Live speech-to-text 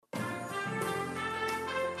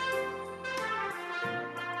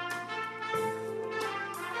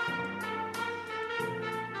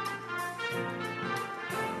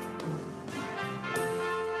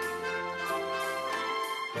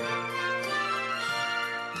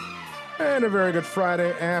And a very good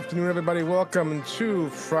Friday afternoon, everybody. Welcome to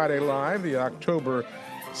Friday Live, the October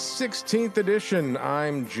 16th edition.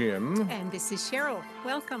 I'm Jim. And this is Cheryl.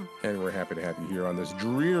 Welcome. And we're happy to have you here on this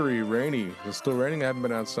dreary, rainy... It's still raining? I haven't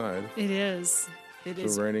been outside. It is. It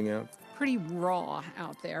is Still raining out? pretty raw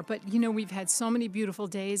out there. But, we've had so many beautiful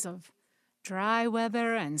days of dry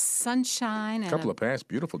weather and sunshine. A couple of past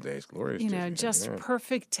beautiful days, glorious days. Just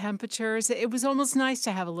perfect temperatures. It was almost nice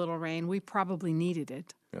to have a little rain. We probably needed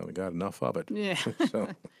it. Yeah, we got enough of it. Yeah. So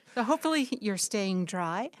hopefully you're staying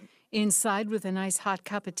dry inside with a nice hot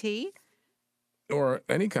cup of tea. Or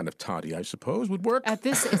any kind of toddy, I suppose, would work. At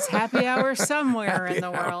this, it's happy hour somewhere in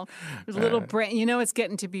the world. There's a little, it's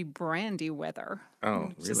getting to be brandy weather. Oh,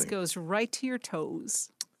 It really? just goes right to your toes.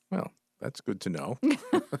 Well, that's good to know.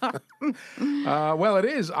 Well, it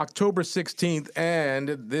is October 16th, and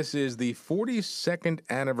this is the 42nd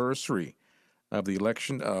anniversary of the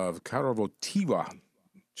election of Karol Wojtyła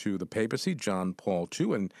to the papacy, John Paul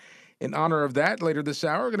II. And in honor of that, later this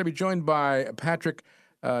hour, we're going to be joined by Patrick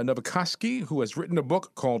Nowakowski, who has written a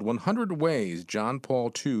book called 100 Ways John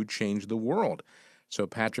Paul II Changed the World. So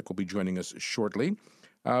Patrick will be joining us shortly.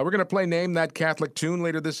 We're going to play Name That Catholic Tune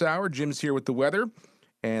later this hour. Jim's here with the weather.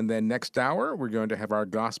 And then next hour, we're going to have our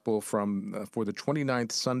gospel from for the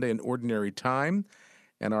 29th Sunday in Ordinary Time.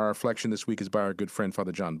 And our reflection this week is by our good friend,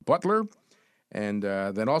 Father John Butler. And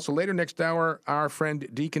then also later next hour, our friend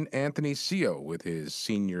Deacon Anthony Seo with his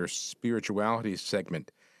Senior Spirituality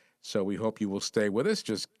segment. So we hope you will stay with us.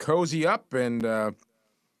 Just cozy up and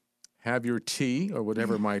have your tea or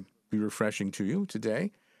whatever might be refreshing to you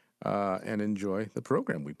today and enjoy the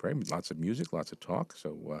program. We pray. Lots of music, lots of talk.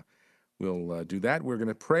 So we'll do that. We're going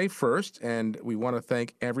to pray first, and we want to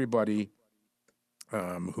thank everybody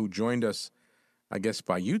who joined us, I guess,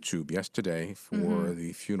 by YouTube yesterday for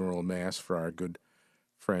the funeral mass for our good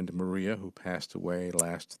friend Maria, who passed away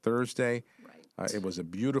last Thursday. Right. It was a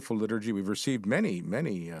beautiful liturgy. We've received many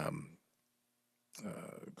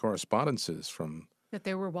correspondences from That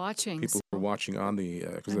they were watching. people who were watching on the...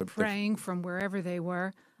 And praying from wherever they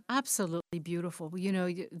were. Absolutely beautiful.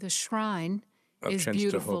 The shrine Of is Częstochowa.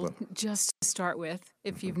 beautiful, just to start with.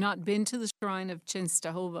 If you've not been to the shrine of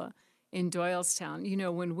Częstochowa in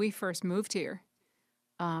Doylestown, when we first moved here,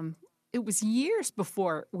 it was years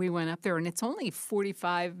before we went up there, and it's only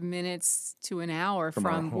 45 minutes to an hour From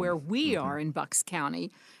our from home. where we are in Bucks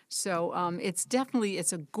County. So it's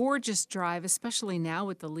a gorgeous drive, especially now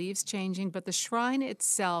with the leaves changing. But the shrine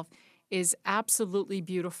itself is absolutely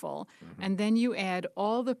beautiful. And then you add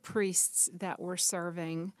all the priests that were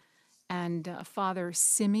serving, and Father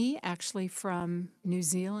Simi, actually from New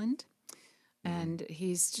Zealand. And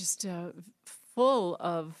he's just full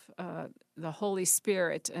of the Holy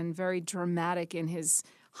Spirit and very dramatic in his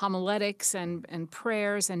homiletics and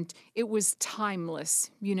prayers. And it was timeless,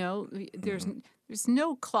 There's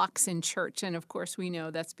no clocks in church. And, of course, we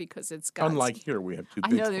know that's because it's God's. Unlike here, we have two I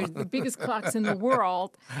big know there's the biggest clocks in the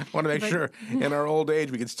world. I want to make sure in our old age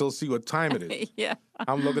we can still see what time it is. Yeah.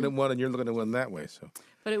 I'm looking at one and you're looking at one that way. So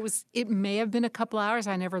But it may have been a couple hours.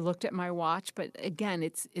 I never looked at my watch, but again,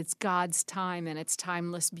 it's God's time and its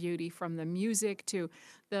timeless beauty, from the music to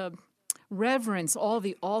the reverence, all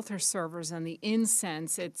the altar servers and the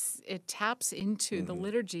incense. It taps into the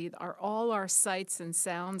liturgy, all our sights and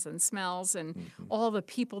sounds and smells and all the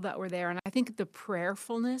people that were there. And I think the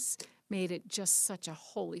prayerfulness made it just such a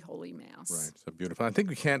holy, holy mass. right, so beautiful. I think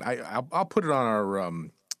we can. I'll put it on our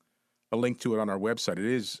a link to it on our website. It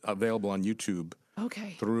is available on YouTube.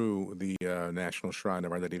 Okay. Through the National Shrine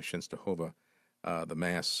of Our Lady of Częstochowa, the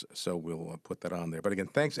Mass. So we'll put that on there. But again,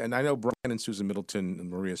 thanks. And I know Brian and Susan Middleton and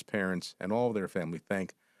Maria's parents and all of their family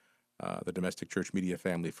thank the Domestic Church Media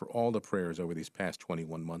family for all the prayers over these past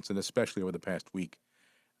 21 months, and especially over the past week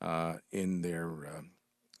in their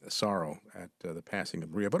sorrow at the passing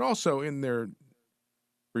of Maria, but also in their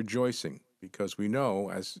rejoicing, because we know,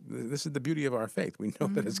 as this is the beauty of our faith, we know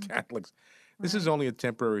that as Catholics, this is only a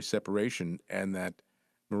temporary separation, and that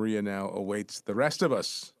Maria now awaits the rest of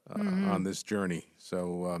us on this journey.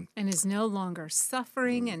 So And is no longer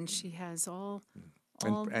suffering, and she has all.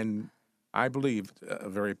 and I believe a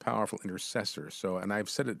very powerful intercessor. So, and I've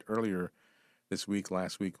said it earlier this week,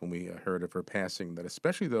 last week, when we heard of her passing, that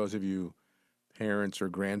especially those of you parents or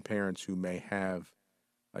grandparents who may have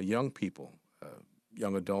young people,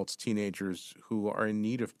 young adults, teenagers who are in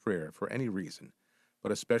need of prayer for any reason,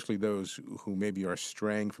 but especially those who maybe are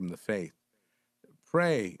straying from the faith,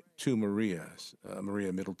 pray to Maria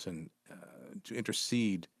Middleton, to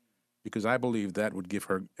intercede, because I believe that would give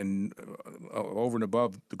her, over and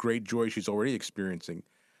above the great joy she's already experiencing,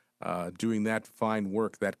 doing that fine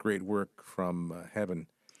work, that great work from heaven,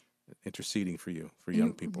 interceding for you, for And young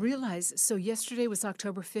you people. realize, so yesterday was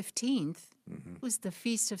October 15th. It was the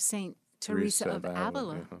feast of St. Teresa of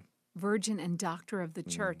Avila, yeah. Virgin and Doctor of the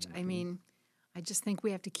Church. I mean, I just think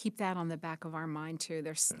we have to keep that on the back of our mind, too.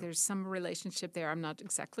 There's some relationship there. I'm not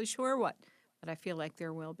exactly sure what, but I feel like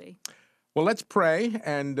there will be. Well, let's pray,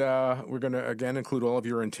 and we're going to, again, include all of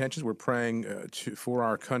your intentions. We're praying for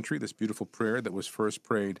our country, this beautiful prayer that was first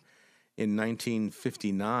prayed in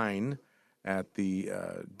 1959 at the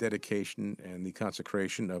dedication and the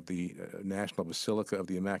consecration of the National Basilica of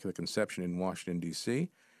the Immaculate Conception in Washington, D.C.,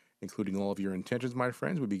 including all of your intentions, my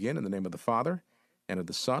friends. We begin in the name of the Father, and of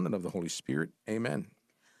the Son, and of the Holy Spirit. Amen.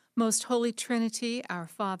 Most Holy Trinity, our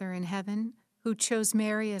Father in heaven, who chose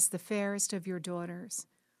Mary as the fairest of your daughters,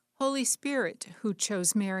 Holy Spirit, who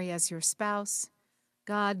chose Mary as your spouse,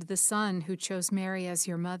 God the Son, who chose Mary as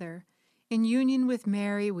your mother, in union with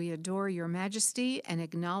Mary, we adore your majesty and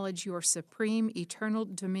acknowledge your supreme eternal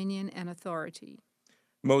dominion and authority.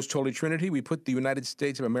 Most Holy Trinity, we put the United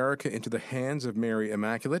States of America into the hands of Mary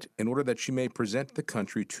Immaculate in order that she may present the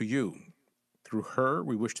country to you. Through her,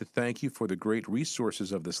 we wish to thank you for the great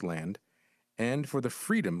resources of this land and for the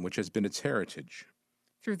freedom which has been its heritage.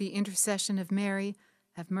 Through the intercession of Mary,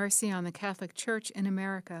 have mercy on the Catholic Church in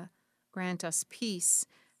America. Grant us peace.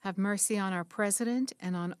 Have mercy on our president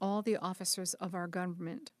and on all the officers of our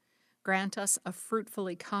government. Grant us a fruitful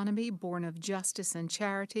economy born of justice and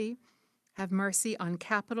charity. Have mercy on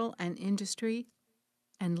capital and industry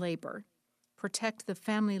and labor. Protect the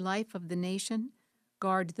family life of the nation.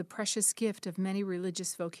 Guard the precious gift of many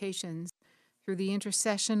religious vocations. Through the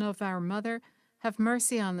intercession of our Mother, have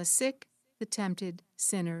mercy on the sick, the tempted,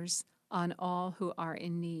 sinners, on all who are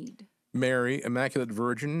in need. Mary, Immaculate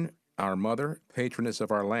Virgin, our Mother, patroness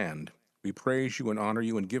of our land, we praise you and honor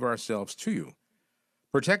you and give ourselves to you.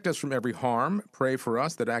 Protect us from every harm. Pray for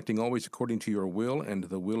us that, acting always according to your will and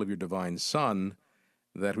the will of your divine Son,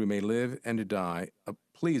 that we may live and die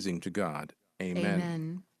pleasing to God. Amen.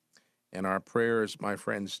 Amen. And our prayers, my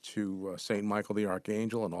friends, to St. Michael the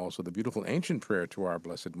Archangel, and also the beautiful ancient prayer to our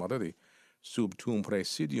Blessed Mother, the Sub Tuum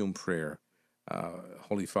Praesidium prayer.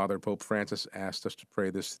 Holy Father Pope Francis asked us to pray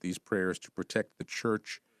these prayers to protect the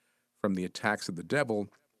Church from the attacks of the devil,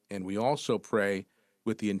 and we also pray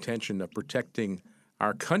with the intention of protecting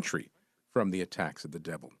our country from the attacks of the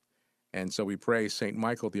devil. And so we pray, St.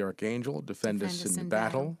 Michael the Archangel, defend us in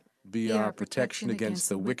battle, be our protection against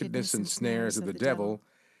the wickedness and snares of the devil.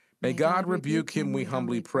 May God rebuke him, we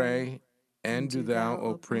humbly pray, and do thou,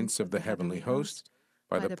 O Prince of the heavenly host,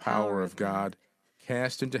 by the power of God,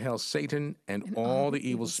 cast into hell Satan and all the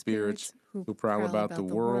evil spirits who prowl about the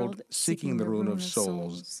world, seeking the ruin of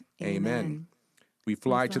souls. Amen. We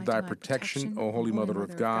fly to thy protection, O Holy Mother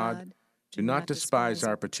of God. Do not despise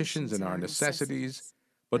our petitions and our necessities,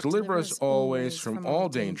 but deliver us always from all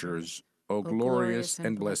dangers, O glorious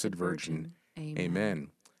and blessed Virgin. Amen.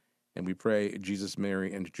 And we pray, Jesus,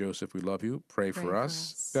 Mary, and Joseph, we love you. Pray for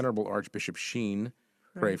us. Venerable Archbishop Sheen,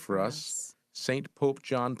 pray for us. Saint Pope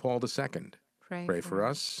John Paul II, pray for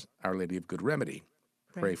us. Our Lady of Good Remedy,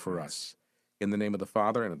 pray for us. In the name of the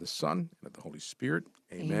Father, and of the Son, and of the Holy Spirit.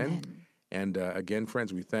 Amen. And again,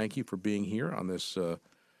 friends, we thank you for being here on this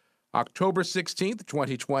October 16th,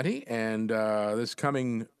 2020. And this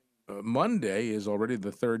coming Monday is already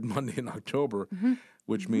the third Monday in October,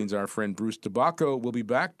 which means our friend Bruce Tabacco will be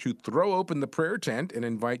back to throw open the prayer tent and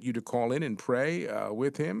invite you to call in and pray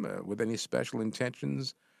with him with any special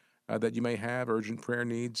intentions that you may have, urgent prayer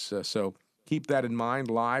needs. So keep that in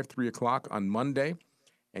mind, live 3 o'clock on Monday.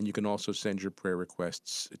 And you can also send your prayer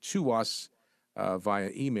requests to us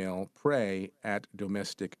via email,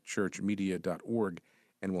 pray@domesticchurchmedia.org,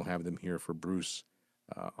 and we'll have them here for Bruce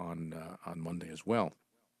on Monday as well.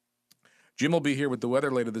 Jim will be here with the weather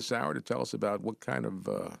later this hour to tell us about what kind of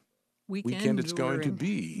weekend it's going to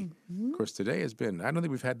be. Of course, today has been, I don't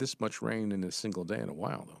think we've had this much rain in a single day in a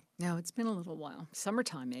while, though. No, it's been a little while.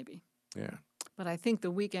 Summertime, maybe. Yeah. But I think the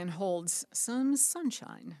weekend holds some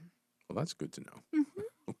sunshine. Well, that's good to know.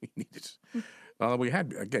 We need it. We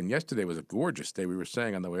had, again, yesterday was a gorgeous day. We were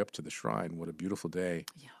saying on the way up to the shrine, what a beautiful day.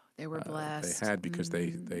 Yeah, they were blessed. They had, because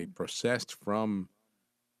they processed from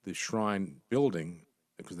the shrine building,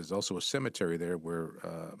 because there's also a cemetery there where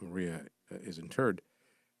Maria is interred,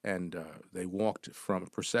 and they walked from a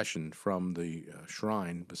procession from the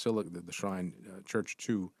shrine basilica, the shrine church,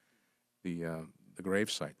 to the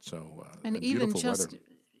gravesite. So and even just weather.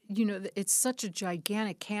 You know, it's such a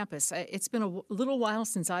gigantic campus. It's been a little while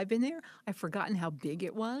since I've been there. I've forgotten how big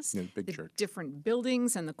it was. Yeah, big church. Different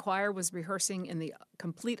buildings, and the choir was rehearsing in the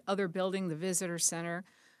complete other building, the visitor center,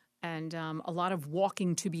 and a lot of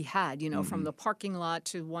walking to be had, you know, from the parking lot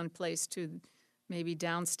to one place to maybe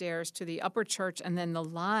downstairs to the upper church, and then the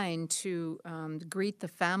line to greet the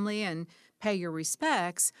family and pay your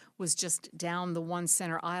respects was just down the one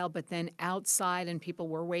center aisle, but then outside, and people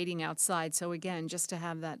were waiting outside. So again, just to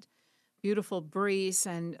have that beautiful breeze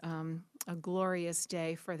and a glorious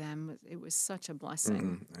day for them, it was such a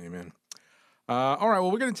blessing. Amen. All right,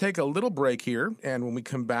 well, we're going to take a little break here, and when we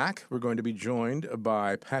come back, we're going to be joined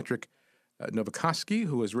by Patrick Novakoski,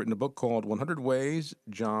 who has written a book called 100 Ways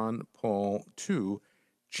John Paul II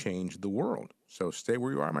Changed the World. So stay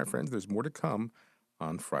where you are, my friends. There's more to come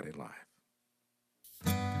on Friday Live.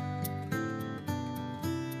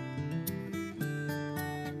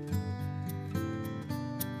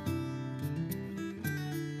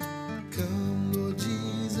 Come, Lord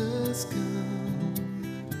Jesus, come.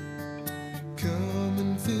 Come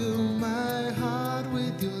and fill my heart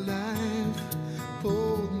with your life.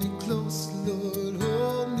 Hold me close, Lord,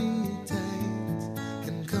 hold me tight.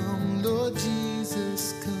 And come, Lord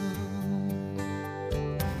Jesus, come.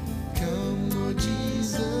 Come, Lord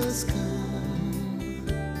Jesus, come.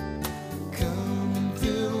 Come and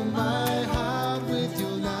fill my heart with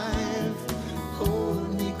your life.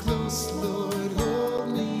 Hold me close, Lord, hold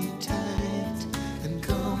me tight. And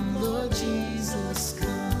come, Lord Jesus, come.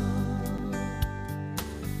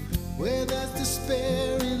 Where there's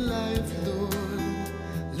despair in life, Lord,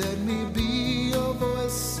 let me be your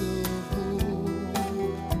voice of hope.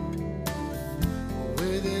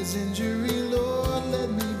 Where there's injury, Lord, let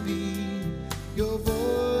me be your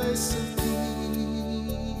voice of peace.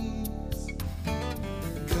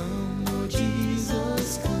 Come, Lord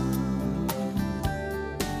Jesus, come.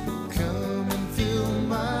 Come and fill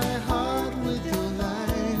my heart with your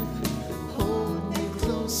life. Hold me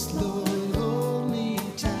close, Lord, hold me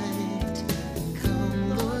tight. And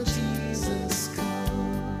come, Lord Jesus,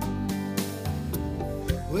 come.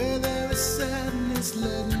 Where there is sadness,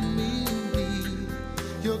 let me be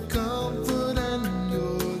your comfort and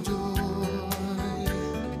your joy.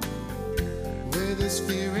 Where there's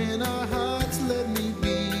fear in our hearts, let me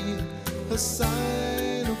be a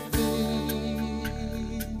sign of faith.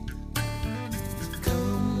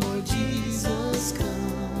 Come, Lord Jesus,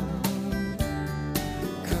 come.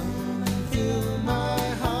 Come and fill my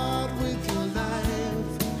heart with your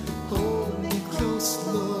life. Hold me close,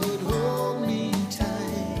 Lord, hold me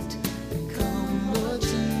tight. And come, Lord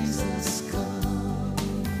Jesus, come.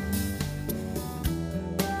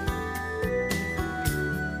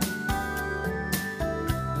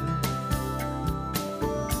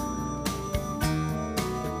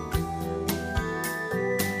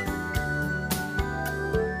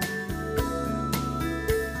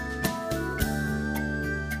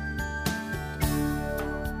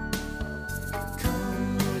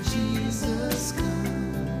 Come, Lord Jesus, come.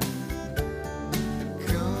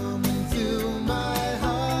 Come and fill my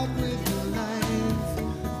heart with your life.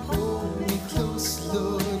 Hold me close,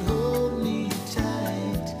 Lord, hold me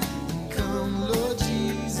tight. And come, Lord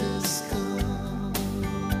Jesus, come.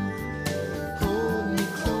 Hold me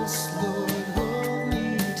close, Lord, hold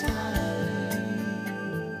me tight.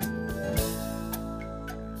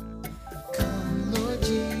 Come, Lord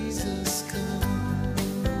Jesus, come.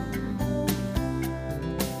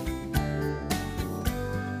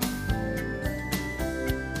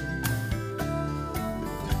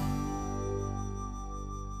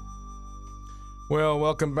 Well,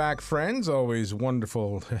 welcome back, friends. Always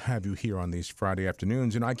wonderful to have you here on these Friday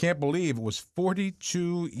afternoons. And I can't believe it was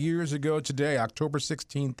 42 years ago today, October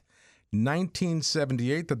 16th,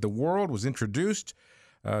 1978, that the world was introduced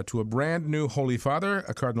to a brand new Holy Father,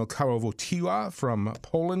 Cardinal Karol Wojtyła from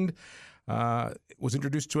Poland. Was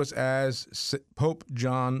introduced to us as Pope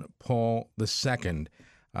John Paul II.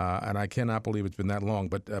 And I cannot believe it's been that long.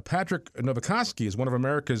 But Patrick Novakoski is one of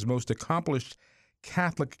America's most accomplished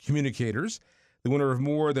Catholic communicators, the winner of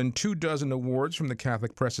more than 24 awards from the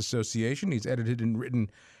Catholic Press Association. He's edited and written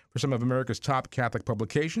for some of America's top Catholic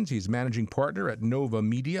publications. He's managing partner at Nova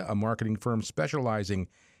Media, a marketing firm specializing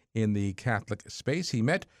in the Catholic space. He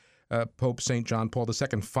met Pope St. John Paul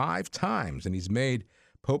II 5 times, and he's made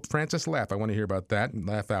Pope Francis laugh. I want to hear about that and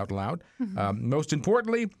laugh out loud. Most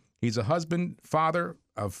importantly, he's a husband, father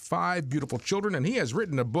of 5 beautiful children, and he has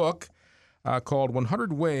written a book called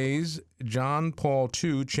 100 Ways John Paul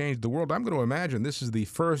II Changed the World. I'm going to imagine this is the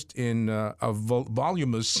first in a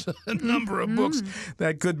voluminous number of books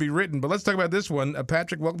that could be written. But let's talk about this one.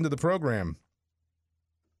 Patrick, welcome to the program.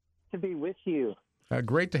 To be with you.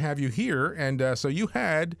 Great to have you here. And so you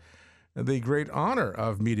had the great honor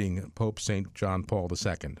of meeting Pope St. John Paul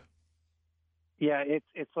II. Yeah,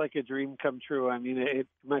 it's like a dream come true. I mean,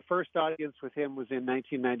 my first audience with him was in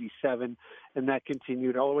 1997, and that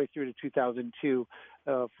continued all the way through to 2002,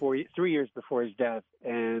 3 years before his death.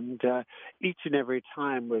 And each and every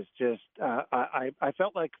time was just, I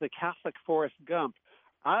felt like the Catholic Forrest Gump.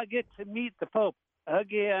 I get to meet the Pope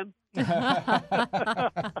again.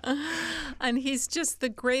 And he's just the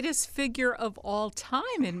greatest figure of all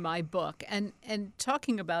time in my book. And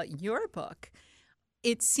talking about your book,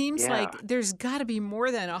 it seems Yeah. like there's got to be more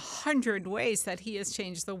than 100 ways that he has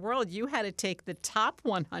changed the world. You had to take the top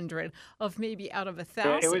 100 of maybe out of It was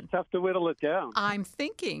 1,000. tough to whittle it down. I'm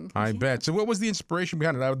thinking. I bet. So, what was the inspiration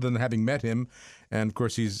behind it, other than having met him? And of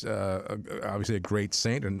course, he's obviously a great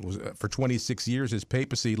saint, and was for 26 years his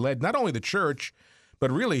papacy led not only the church, but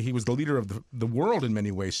really he was the leader of the world in many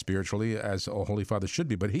ways spiritually, as a Holy Father should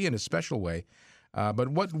be. But he in a special way. But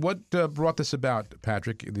what brought this about,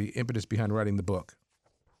 Patrick? The impetus behind writing the book.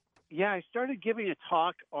 Yeah, I started giving a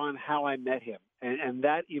talk on how I met him, and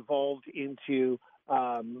that evolved into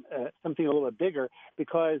something a little bit bigger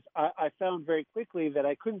because I found very quickly that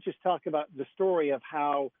I couldn't just talk about the story of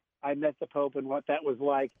how I met the Pope and what that was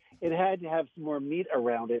like. It had to have some more meat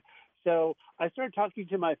around it. So I started talking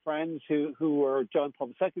to my friends who were John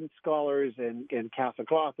Paul II scholars and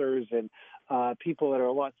Catholic authors and people that are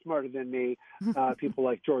a lot smarter than me, people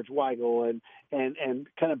like George Weigel, and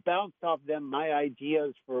kind of bounced off them my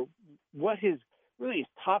ideas for what his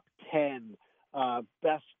top 10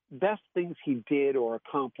 best things he did or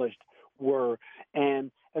accomplished were. And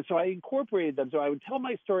so I incorporated them. So I would tell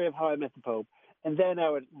my story of how I met the Pope, and then I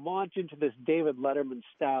would launch into this David Letterman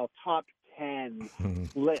style top 10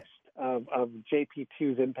 list of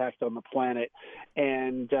JP2's impact on the planet,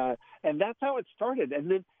 and that's how it started. And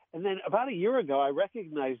then about a year ago, I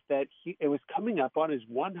recognized that it was coming up on his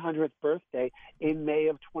 100th birthday in May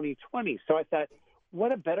of 2020. So I thought,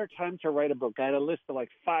 what a better time to write a book. I had a list of like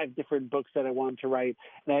 5 different books that I wanted to write,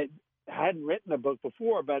 and I hadn't written a book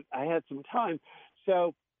before, but I had some time.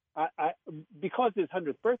 So I because his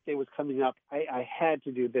 100th birthday was coming up, I had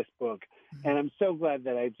to do this book. And I'm so glad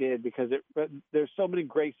that I did, because there's so many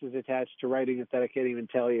graces attached to writing it that I can't even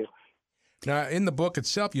tell you. Now, in the book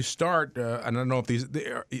itself, you start, and I don't know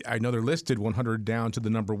if I know they're listed 100 down to the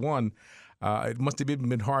number 1. It must have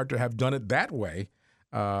been hard to have done it that way.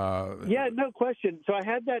 Yeah, no question. So I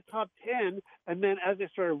had that top 10, and then as I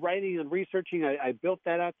started writing and researching, I built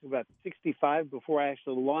that out to about 65 before I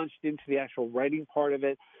actually launched into the actual writing part of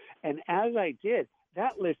it. And as I did,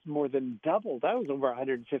 that list more than doubled. That was over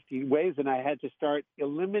 150 ways, and I had to start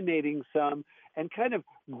eliminating some and kind of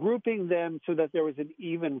grouping them so that there was an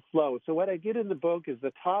even flow. So what I did in the book is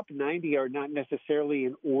the top 90 are not necessarily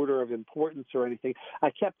in order of importance or anything.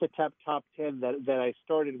 I kept the top 10 that I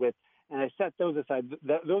started with, and I set those aside.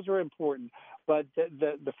 Those are important, but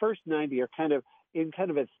the first 90 are kind of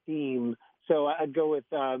a theme. So I'd go with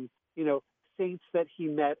saints that he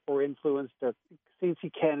met or influenced, or saints he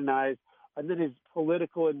canonized, and then his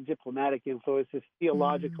political and diplomatic influences,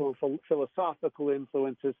 theological and philosophical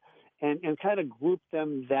influences, and kind of group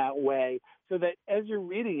them that way, so that as you're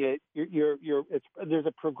reading it, there's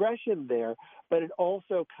a progression there, but it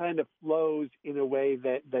also kind of flows in a way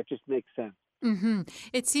that just makes sense. Mm-hmm.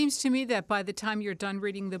 It seems to me that by the time you're done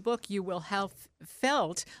reading the book, you will have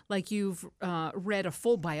felt like you've read a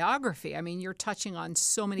full biography. I mean, you're touching on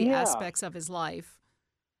so many aspects of his life.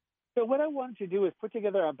 So what I wanted to do is put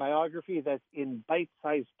together a biography that's in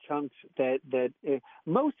bite-sized chunks.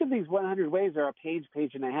 Most of these 100 ways are a page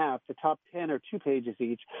and a half. The top 10 are 2 pages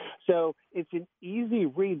each. So it's an easy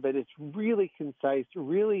read, but it's really concise,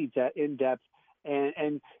 really in-depth.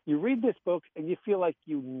 And you read this book and you feel like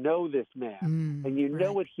you know this man and you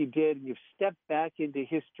know what he did, and you've stepped back into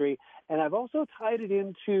history. And I've also tied it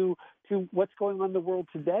into what's going on in the world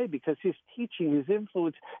today, because his teaching, his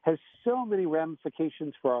influence has so many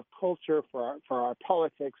ramifications for our culture, for our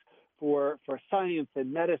politics, for science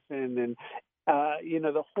and medicine, and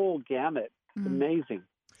the whole gamut. It's amazing.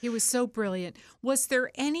 He was so brilliant. Was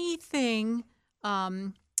there anything,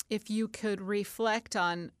 if you could reflect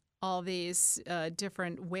on all these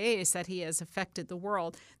different ways that he has affected the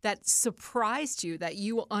world, that surprised you, that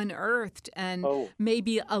you unearthed, and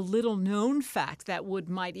maybe a little known fact that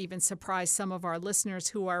might even surprise some of our listeners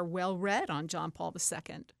who are well read on John Paul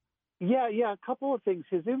II? Yeah, a couple of things.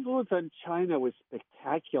 His influence on China was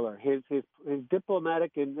spectacular. His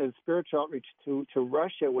diplomatic and spiritual outreach to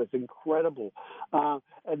Russia was incredible.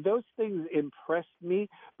 And those things impressed me.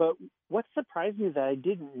 But what surprised me that I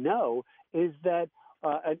didn't know is that,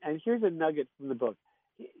 and here's a nugget from the book,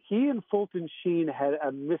 he and Fulton Sheen had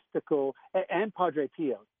a mystical, and Padre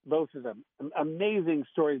Pio, both of them, amazing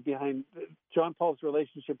stories behind John Paul's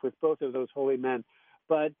relationship with both of those holy men.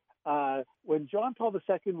 But when John Paul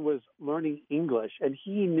II was learning English, and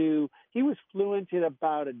he was fluent in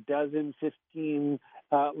about 15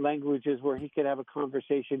 languages where he could have a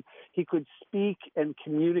conversation. He could speak and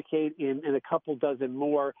communicate in a couple dozen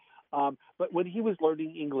more. But when he was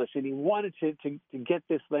learning English and he wanted to get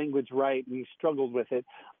this language right, and he struggled with it,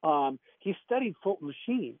 he studied Fulton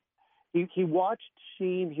Sheen. He watched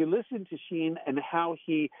Sheen, he listened to Sheen and how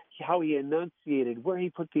he enunciated, where he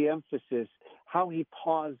put the emphasis, how he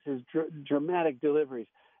paused his dramatic deliveries.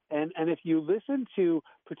 And if you listen to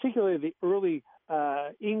particularly the early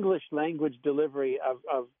English language delivery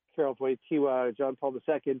of Karol Wojtyła, John Paul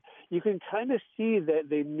II, you can kind of see that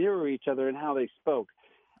they mirror each other in how they spoke.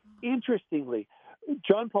 Interestingly,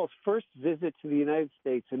 John Paul's first visit to the United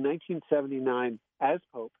States in 1979 as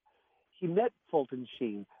Pope, he met Fulton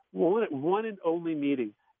Sheen, one and only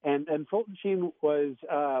meeting. And Fulton Sheen was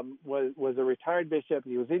a retired bishop.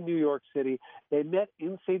 He was in New York City. They met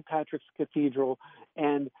in St. Patrick's Cathedral,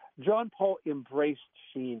 and John Paul embraced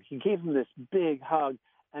Sheen. He gave him this big hug,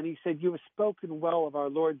 and he said, "You have spoken well of our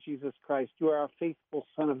Lord Jesus Christ. You are a faithful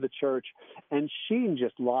son of the church." And Sheen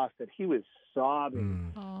just lost it. He was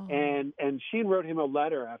sobbing. Oh. And Sheen wrote him a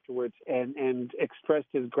letter afterwards and expressed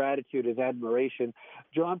his gratitude, his admiration.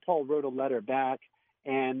 John Paul wrote a letter back,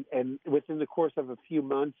 and within the course of a few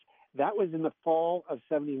months, that was in the fall of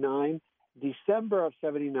 79, December of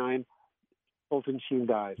 79, Fulton Sheen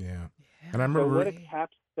died. Yeah. And I So remember what a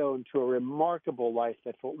capstone to a remarkable life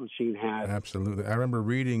that Fulton Sheen had. absolutely. I remember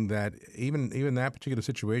reading that even that particular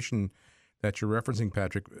situation that you're referencing,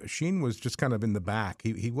 Patrick, Sheen was just kind of in the back.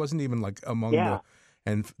 He wasn't even like among Yeah.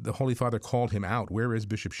 and the Holy Father called him out. Where is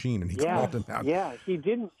Bishop Sheen? And he called him out. Yeah, he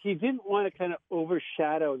didn't want to kind of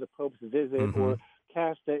overshadow the Pope's visit or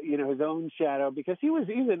cast his own shadow, because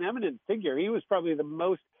he's an eminent figure. He was probably the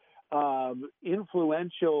most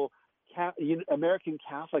influential American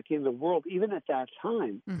Catholic in the world, even at that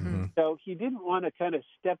time. So he didn't want to kind of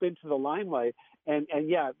step into the limelight. And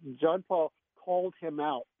yeah, John Paul called him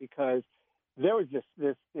out because there was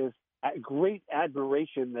this great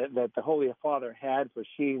admiration that the Holy Father had for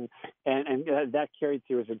Sheen, and that carried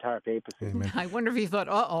through his entire papacy. Amen. I wonder if he thought,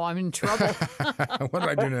 "Uh-oh, I'm in trouble." What did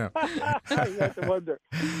I do now? You have to wonder.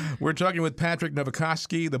 We're talking with Patrick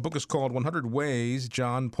Nowakowski. The book is called 100 Ways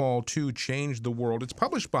John Paul II Changed the World. It's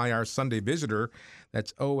published by our Sunday Visitor.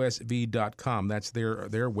 That's osv.com. That's their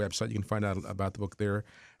website. You can find out about the book there,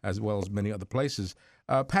 as well as many other places.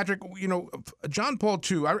 Patrick, John Paul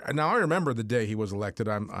II. I remember the day he was elected.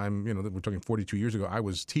 We're talking 42 years ago. I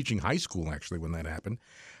was teaching high school actually when that happened.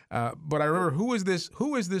 But I remember who is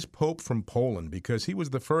this Pope from Poland? Because he was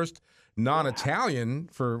the first non-Italian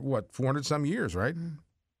for 400 some years, right?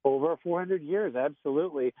 Over 400 years,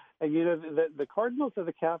 absolutely. And the cardinals of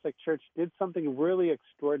the Catholic Church did something really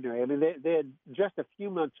extraordinary. I mean, they had just a few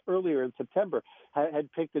months earlier in September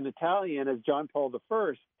had picked an Italian as John Paul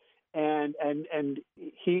I. And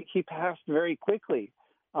he passed very quickly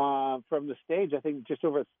from the stage. I think just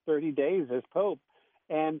over 30 days as Pope,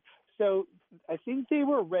 and so I think they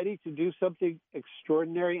were ready to do something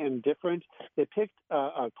extraordinary and different. They picked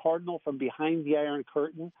a cardinal from behind the Iron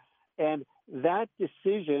Curtain, and that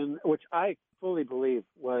decision, which I fully believe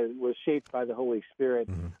was shaped by the Holy Spirit,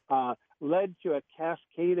 led to a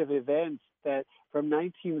cascade of events that from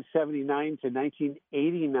 1979 to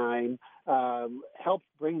 1989 helped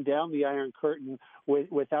bring down the Iron Curtain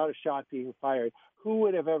without a shot being fired. Who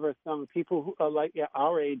would have ever thought, people who, like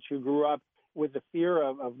our age, who grew up with the fear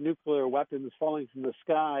of nuclear weapons falling from the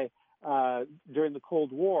sky during the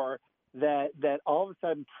Cold War, that all of a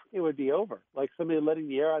sudden it would be over, like somebody letting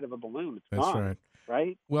the air out of a balloon. It's That's gone. right.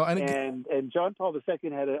 Right? Well, and John Paul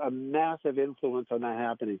II had a massive influence on that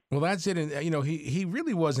happening. Well, that's it. And, he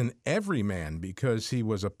really was an everyman because he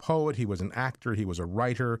was a poet, he was an actor, he was a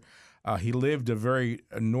writer. He lived a very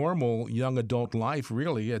normal young adult life,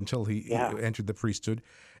 really, until he entered the priesthood.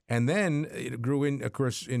 And then it grew in, of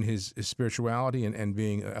course, in his spirituality and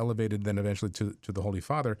being elevated then eventually to the Holy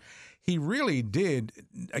Father. He really did,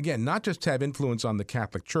 again, not just have influence on the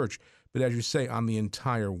Catholic Church, but as you say, on the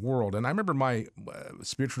entire world. And I remember my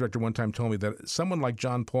spiritual director one time told me that someone like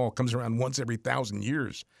John Paul comes around once every 1,000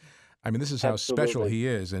 years. I mean, this is how special he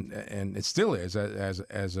is, and it still is as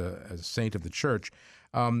a saint of the Church.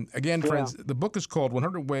 Again, friends, the book is called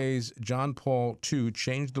 100 Ways John Paul II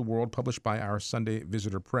Changed the World, published by our Sunday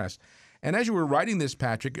Visitor Press. And as you were writing this,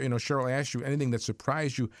 Patrick, Cheryl asked you anything that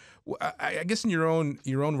surprised you. I guess in your own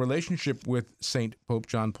relationship with Saint Pope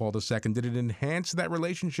John Paul II, did it enhance that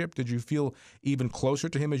relationship? Did you feel even closer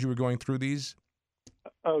to him as you were going through these?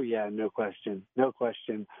 Oh yeah, no question, no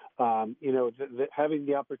question. Having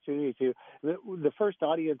the opportunity to, the first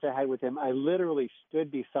audience I had with him, I literally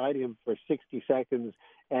stood beside him for 60 seconds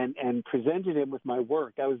and presented him with my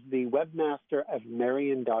work. I was the webmaster of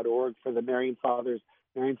Marian.org for the Marian Fathers,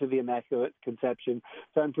 Marian to the Immaculate Conception.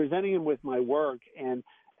 So I'm presenting him with my work, and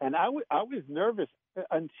I was nervous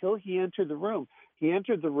until he entered the room. He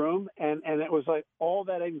entered the room, and it was like all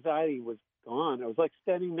that anxiety was gone. I was like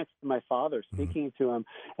standing next to my father, speaking to him.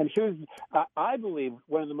 And he was, I believe,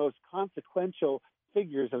 one of the most consequential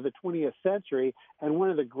figures of the 20th century and one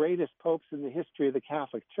of the greatest popes in the history of the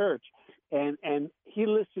Catholic Church. And he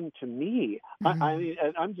listened to me. I mean,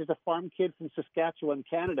 I'm just a farm kid from Saskatchewan,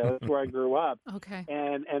 Canada. That's where I grew up. Okay.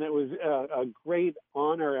 And it was a great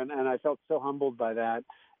honor, and I felt so humbled by that.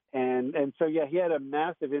 And so, yeah, he had a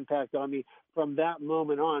massive impact on me from that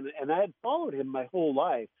moment on. And I had followed him my whole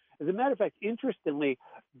life. As a matter of fact, interestingly,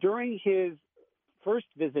 during his first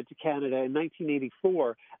visit to Canada in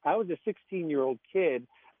 1984, I was a 16-year-old kid,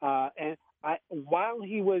 and while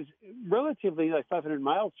he was relatively like 500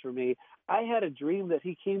 miles from me, I had a dream that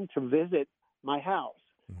he came to visit my house,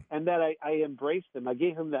 and that I embraced him. I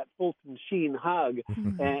gave him that Fulton Sheen hug,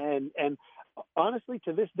 and honestly,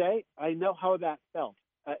 to this day, I know how that felt.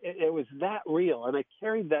 It was that real, and I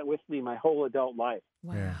carried that with me my whole adult life.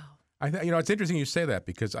 Wow. Yeah. It's interesting you say that,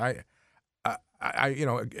 because I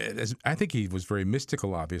think he was very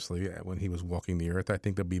mystical, obviously, when he was walking the earth. I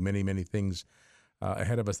think there'll be many, many things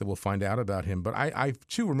ahead of us that we'll find out about him. But I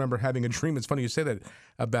too remember having a dream. It's funny you say that,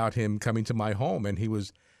 about him coming to my home, and he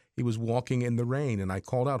was walking in the rain, and I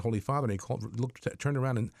called out, "Holy Father," and he turned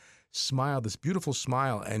around and smiled, this beautiful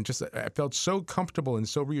smile, and just I felt so comfortable and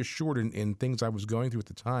so reassured in things I was going through at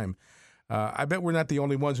the time. I bet we're not the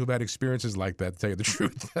only ones who've had experiences like that, to tell you the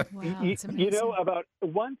truth. Wow, that's amazing. About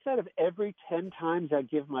once out of every 10 times I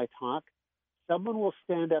give my talk, someone will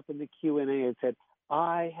stand up in the Q&A and said,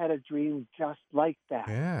 "I had a dream just like that."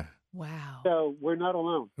 Yeah. Wow. So we're not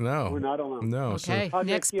alone. No. We're not alone. No. Okay, Project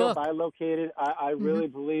next Heal book. Bilocated, I really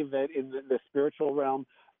believe that in the spiritual realm,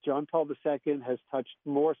 John Paul II has touched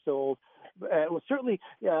more souls. Certainly,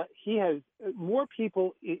 he has more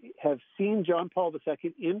people have seen John Paul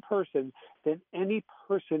II in person than any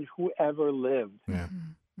person who ever lived. Yeah.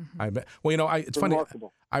 I bet. Well, it's funny.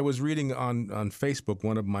 Remarkable. I was reading on Facebook,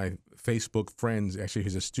 one of my Facebook friends, actually,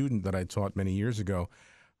 he's a student that I taught many years ago,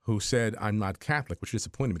 who said, "I'm not Catholic," which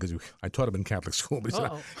disappointed me because I taught him in Catholic school.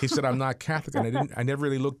 But he said, "I'm not Catholic," and I never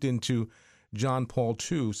really looked into John Paul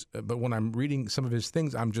II. But when I'm reading some of his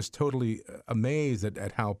things, I'm just totally amazed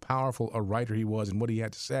at how powerful a writer he was and what he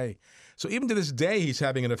had to say. So even to this day, he's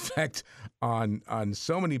having an effect on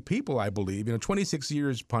so many people, I believe. 26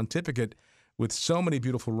 years pontificate with so many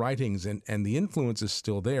beautiful writings, and the influence is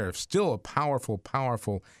still there. Still a powerful,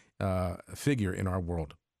 powerful figure in our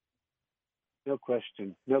world. No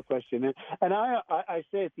question. No question. And I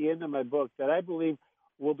say at the end of my book that I believe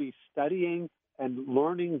we'll be studying and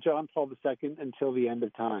learning John Paul II until the end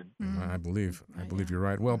of time. I believe you're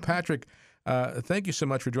right. Well, Patrick, thank you so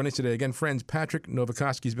much for joining us today. Again, friends, Patrick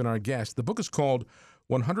Novokoski has been our guest. The book is called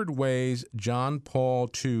 100 Ways John Paul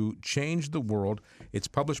II Changed the World. It's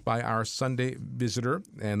published by Our Sunday Visitor,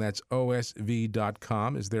 and that's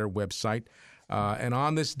osv.com is their website. And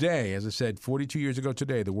on this day, as I said, 42 years ago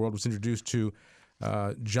today, the world was introduced to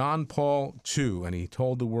John Paul II, and he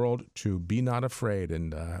told the world to be not afraid.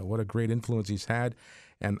 And what a great influence he's had.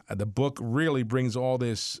 And the book really brings all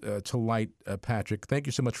this to light, Patrick. Thank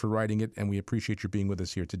you so much for writing it, and we appreciate you being with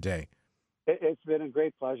us here today. It's been a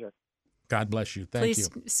great pleasure. God bless you. Thank you.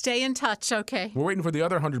 Please stay in touch, okay? We're waiting for the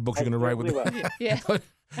other 100 books you're going to write with. certainly will. Yeah.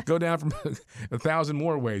 Go down from 1,000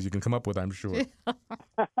 more ways you can come up with, I'm sure.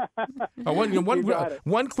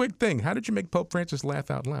 One quick thing. How did you make Pope Francis laugh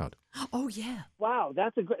out loud? Oh, yeah. Wow,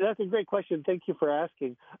 that's a great question. Thank you for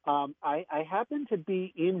asking. I happened to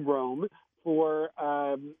be in Rome for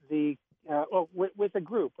with a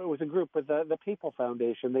group. It was a group with the Papal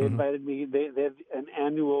Foundation. They invited me. They had an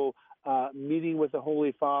annual meeting with the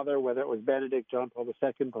Holy Father, whether it was Benedict, John Paul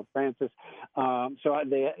II, Pope Francis.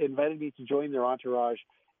 They invited me to join their entourage.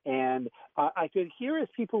 And I could hear as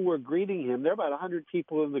people were greeting him. There were about 100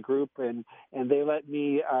 people in the group, and they let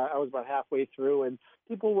me. I was about halfway through, and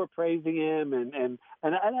people were praising him, and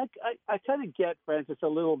I kind of get Francis a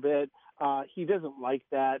little bit. He doesn't like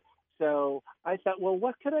that, so I thought, well,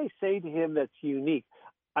 what could I say to him that's unique?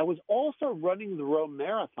 I was also running the Rome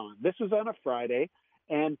Marathon. This was on a Friday,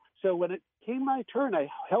 and so when it came my turn, I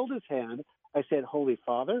held his hand. I said, "Holy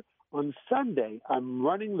Father, on Sunday I'm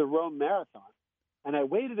running the Rome Marathon." And I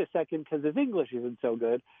waited a second because his English isn't so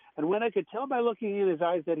good. And when I could tell by looking in his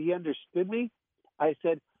eyes that he understood me, I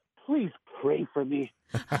said, please pray for me.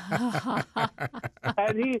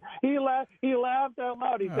 And he laughed out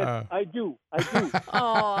loud. He said, I do.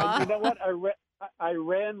 Aw. And you know what? I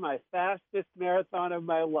ran my fastest marathon of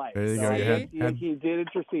my life. There you So go. I You guess he did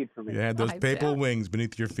intercede for me. You had those I papal bet. wings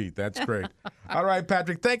beneath your feet. That's great. All right,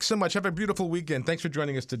 Patrick, thanks so much. Have a beautiful weekend. Thanks for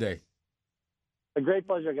joining us today. A great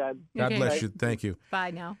pleasure, guys. God Okay. bless you. Thank you.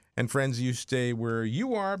 Bye now. And friends, you stay where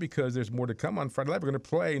you are because there's more to come on Friday Live. We're going to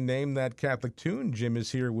play Name That Catholic Tune. Jim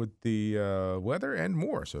is here with the weather and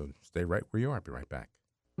more. So stay right where you are. I'll be right back.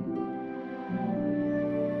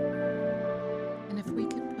 And if we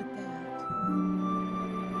could put that after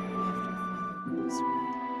Father goes, right?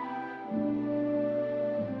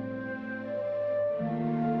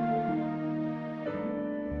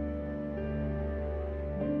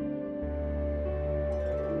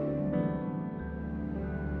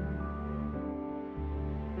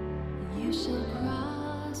 You shall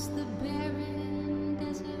cross the barren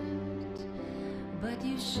desert, but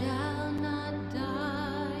you shall not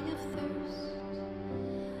die of thirst.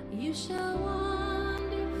 You shall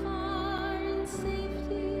wander far in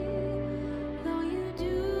safety, though you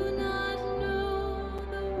do not know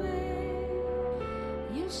the way.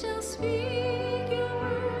 You shall speak your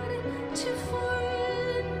word to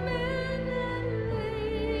foreign men, and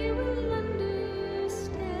they will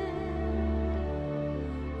understand.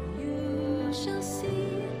 You shall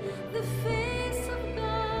see the face of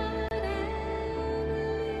God and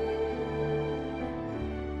live.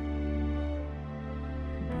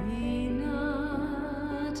 Be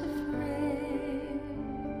not afraid.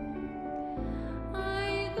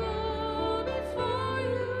 I go before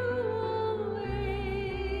you,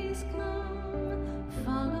 always come.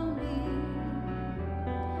 Follow me,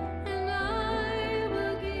 and I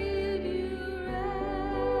will give you rest.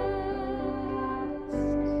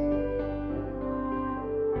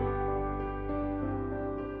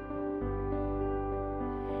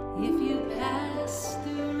 If you pass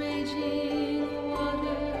through raging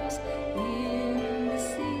waters in the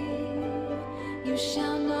sea, you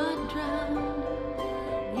shall not drown.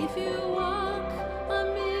 If you walk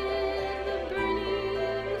amid the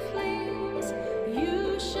burning flames,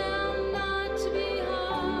 you shall not be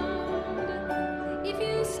harmed. If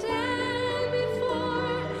you stand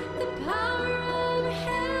before the power of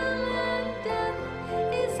hell and death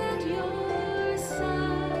is at your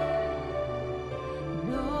side,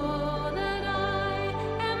 know that I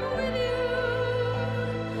am with you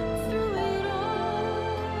through it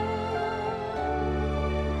all.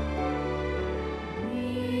 Be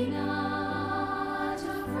not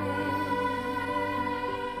afraid.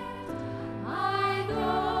 I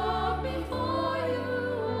go before you,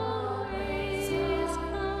 always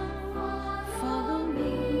come. Follow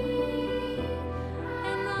me,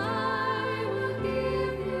 and I will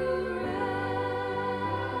give you rest.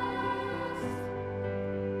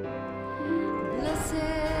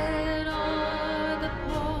 Blessed are the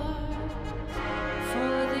poor,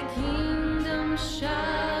 for the kingdom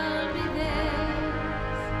shall be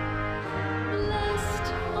theirs. Blessed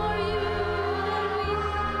are you that weep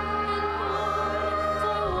and mourn,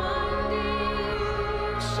 for one day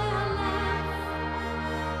you shall laugh.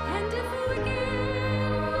 And if wicked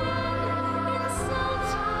men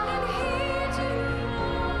insult and hate you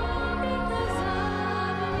because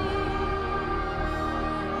of me,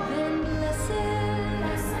 then blessed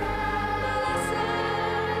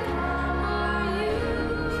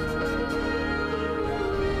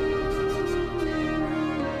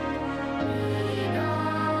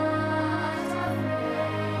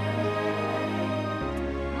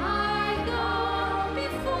I go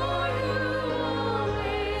before you,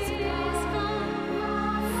 always come.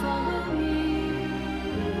 Follow me,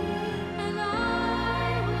 and I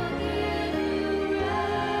will give you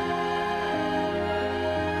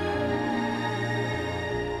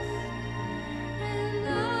and I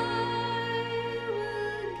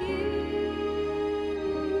will give you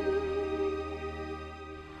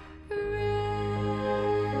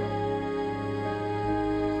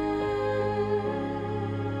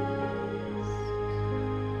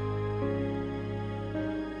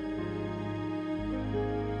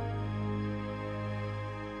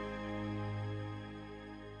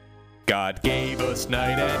God gave us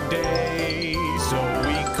night and day so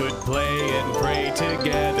we could play and pray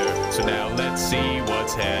together. So now let's see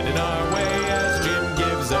what's headed our way as Jim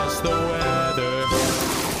gives us the weather.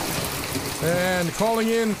 And calling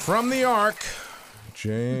in from the Ark,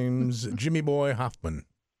 Jimmy Boy Hoffman.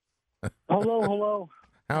 Hello.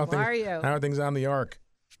 How How are you? How are things on the Ark?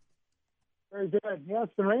 Very good. Yeah,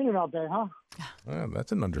 it's been raining out there, huh? Well,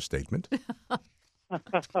 that's an understatement.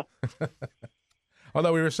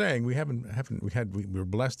 Although we were saying we were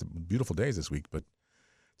blessed with beautiful days this week, but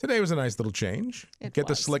today was a nice little change. It Get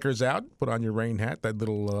the was. slickers out, put on your rain hat, that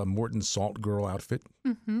little Morton Salt Girl outfit.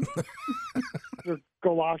 Your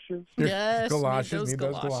galoshes. Your Yes, galoshes, need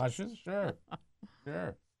those galoshes. Sure.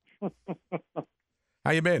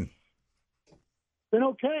 How you been? Been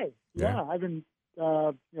okay. Yeah. Yeah, I've been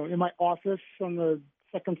in my office on the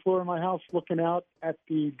second floor of my house, looking out at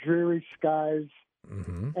the dreary skies.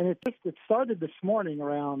 Mm-hmm. And it started this morning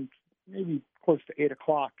around maybe close to 8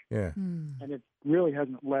 o'clock, Yeah. and it really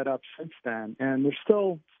hasn't let up since then. And there's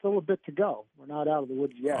still a bit to go. We're not out of the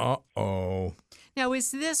woods yet. Uh-oh. Now,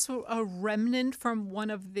 is this a remnant from one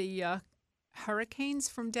of the hurricanes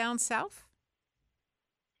from down south?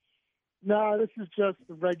 No, this is just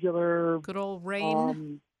the regular. Good old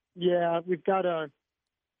rain. Yeah, we've got a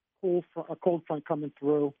cold front coming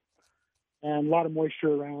through, and a lot of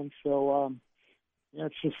moisture around. So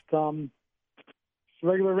it's just a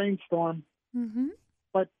regular rainstorm. Mm-hmm.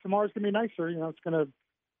 But tomorrow's gonna be nicer.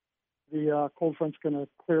 The cold front's gonna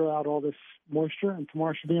clear out all this moisture, and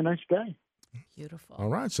tomorrow should be a nice day. Beautiful. All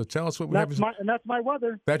right, so tell us what we have. That's my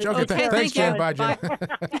weather. That's Okay, okay. Thanks, thank Jen. you. Bye, Jen.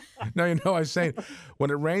 No, I was saying, when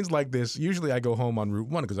it rains like this, usually I go home on Route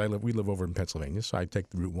 1 because we live over in Pennsylvania, so I take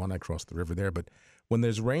the Route 1, I cross the river there. But when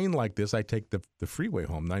there's rain like this, I take the freeway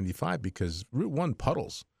home, 95, because Route 1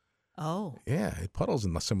 puddles. Oh. Yeah, it puddles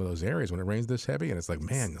in some of those areas when it rains this heavy, and it's like,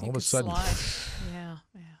 man, all You of a could sudden. slide. Yeah.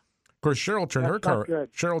 Of course, Cheryl turned That's not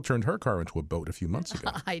good. Cheryl turned her car into a boat a few months ago.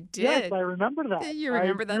 I did. Yes, I remember that. You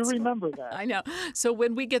remember that I do story? remember that. I know. So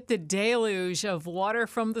when we get the deluge of water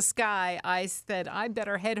from the sky, I said, I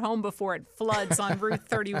better head home before it floods on Route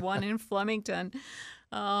 31 in Flemington.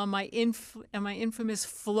 My infamous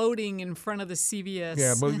floating in front of the CVS.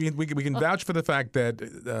 Yeah, but we can vouch for the fact that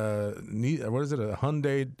what is it? A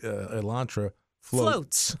Hyundai Elantra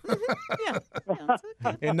floats. Yeah.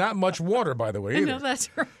 Yeah. And not much water, by the way, I either. know that's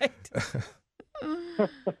right.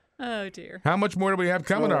 Oh, dear. How much more do we have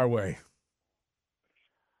coming our way?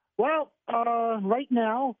 Well, right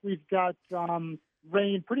now we've got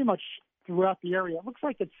rain pretty much throughout the area. It looks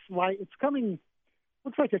like it's coming.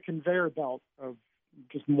 Looks like a conveyor belt of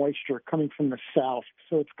just moisture coming from the south.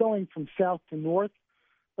 So it's going from south to north,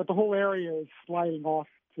 but the whole area is sliding off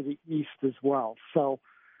to the east as well. So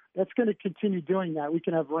that's going to continue doing that. We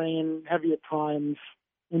can have rain heavy at times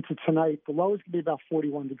into tonight. The low is going to be about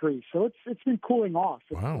 41 degrees. So it's been cooling off.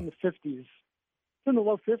 It's Wow. in the 50s. It's in the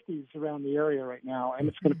low 50s around the area right now, and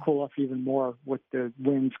it's going to cool off even more with the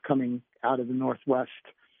winds coming out of the northwest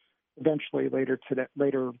eventually later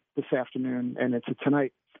this afternoon and into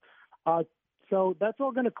tonight. So that's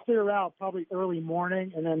all going to clear out probably early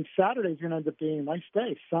morning, and then Saturday's going to end up being a nice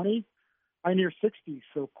day, sunny, high near 60s,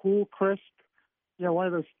 so cool, crisp. One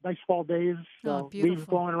of those nice fall days. Oh, Leaves beautiful.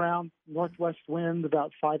 blowing around, northwest wind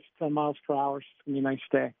about 5 to 10 miles per hour. It's going to be a nice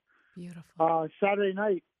day. Beautiful. Saturday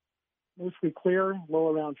night, mostly clear, low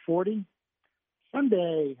around 40.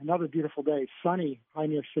 Sunday, another beautiful day, sunny, high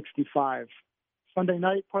near 65. Sunday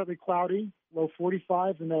night, partly cloudy, low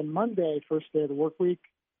 45. And then Monday, first day of the work week,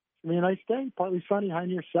 it's going to be a nice day, partly sunny, high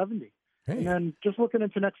near 70. Hey. And then just looking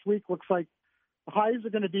into next week, looks like the highs are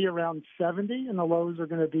going to be around 70 and the lows are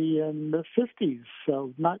going to be in the 50s.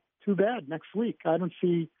 So not too bad next week. I don't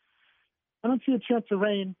see a chance of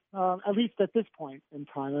rain, at least at this point in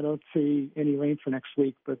time. I don't see any rain for next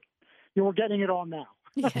week, but we're getting it all now.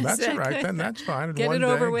 Yes, That's all right. Then that's fine. Get One it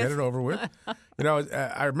over day, with. Get it over with.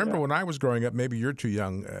 I remember when I was growing up. Maybe you're too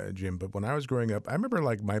young, Jim. But when I was growing up, I remember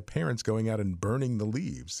like my parents going out and burning the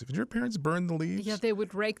leaves. Did your parents burn the leaves? Yeah, they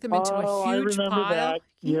would rake them into Oh, a I huge remember pile. that.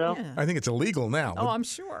 Yeah. I think it's illegal now. Oh, but I'm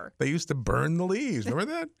sure. they used to burn the leaves.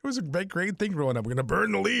 Remember that? It was a great thing growing up. We're going to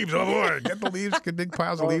burn the leaves. Oh, boy. Get the leaves, get big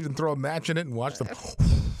piles of leaves and throw a match in it and watch them.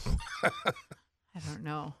 I don't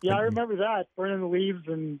know. Yeah, I remember that, burning the leaves,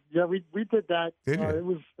 and yeah, we did that. Did you? It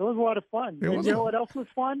was a lot of fun. It And was you a- know what else was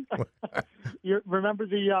fun? You remember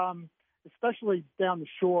especially down the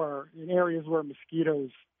shore in areas where mosquitoes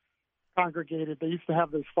congregated. They used to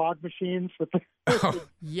have those fog machines.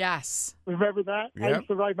 Yes. Remember that? I Yep. used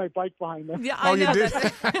to ride my bike behind them. Yeah, Oh, I you know did?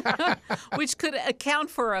 that. Which could account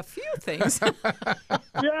for a few things.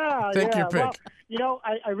 Yeah, Take your pick. Well,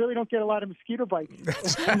 I really don't get a lot of mosquito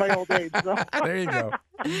bites in my old age. So. There you go.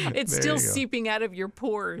 It's There still you go. seeping out of your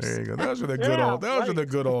pores. There you go. Those are the good Yeah, old. Those are right. the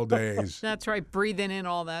good old days. That's right, breathing in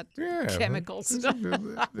all that Yeah, chemicals.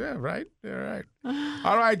 Yeah, right. Yeah, right.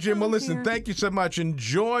 All right, Jim. Well, listen, dear. thank you so much.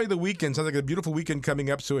 Enjoy the weekend. Sounds like a beautiful weekend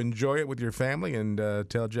coming up, so enjoy it with your family and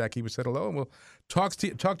tell Jackie we said hello, and we'll talk to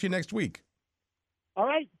you next week. All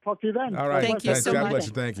right, talk to you then. All right. Thank you Thanks. so God much. bless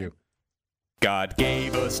you. Thank you. God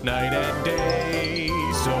gave us night and day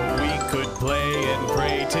so we could play and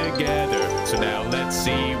pray together. So now let's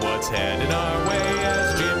see what's headed our way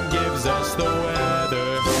as Jim gives us the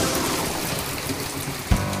weather.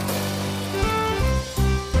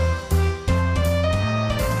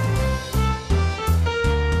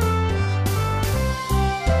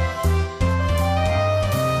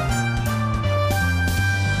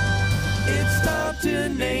 It's time to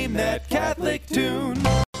name that Catholic tune.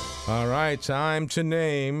 All right, time to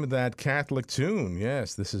name that Catholic tune.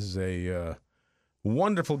 Yes, this is a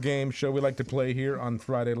wonderful game show we like to play here on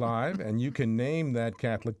Friday Live, and you can name that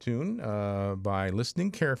Catholic tune by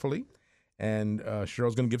listening carefully. And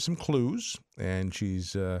Cheryl's going to give some clues, and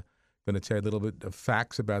she's going to tell you a little bit of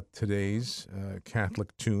facts about today's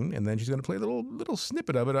Catholic tune, and then she's going to play a little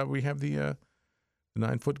snippet of it. We have the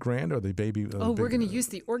 9-foot grand or the baby. We're going to use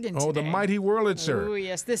the organ today. Oh, the mighty Wurlitzer. Oh,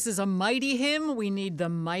 yes. This is a mighty hymn. We need the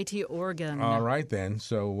mighty organ. All right, then.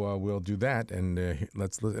 So we'll do that, and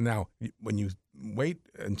let's listen. Now, when you wait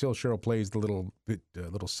until Cheryl plays the little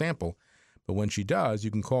sample, but when she does,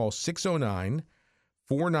 you can call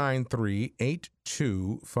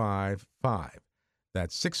 609-493-8255.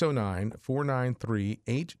 That's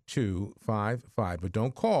 609-493-8255. But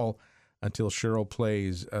don't call until Cheryl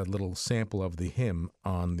plays a little sample of the hymn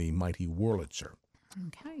on the mighty Wurlitzer.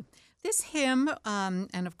 Okay. This hymn,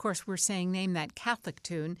 and of course we're saying name that Catholic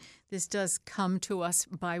tune, this does come to us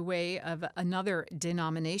by way of another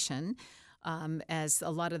denomination, as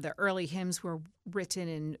a lot of the early hymns were written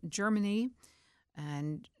in Germany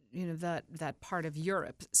and, that part of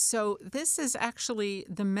Europe. So this is actually,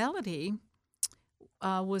 the melody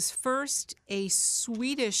was first a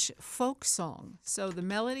Swedish folk song. So the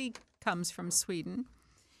melody comes from Sweden,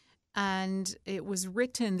 and it was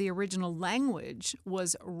written, the original language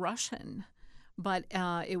was Russian, but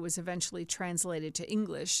it was eventually translated to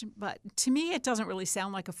English. But to me, it doesn't really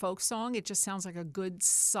sound like a folk song. It just sounds like a good,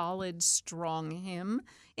 solid, strong hymn.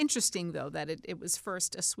 Interesting, though, that it was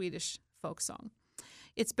first a Swedish folk song.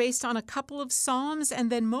 It's based on a couple of psalms,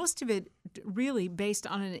 and then most of it really based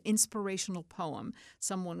on an inspirational poem.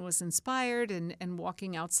 Someone was inspired and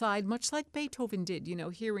walking outside, much like Beethoven did,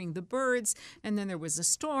 hearing the birds, and then there was a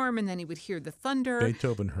storm, and then he would hear the thunder.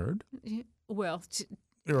 Beethoven heard? Well,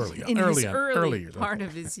 Early part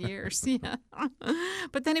of his years, yeah.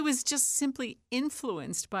 But then it was just simply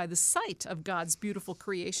influenced by the sight of God's beautiful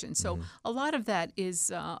creation. So a lot of that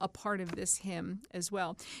is a part of this hymn as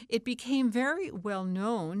well. It became very well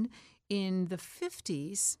known in the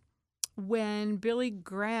 50s when Billy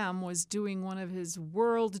Graham was doing one of his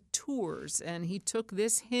world tours, and he took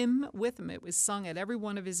this hymn with him. It was sung at every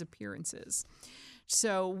one of his appearances.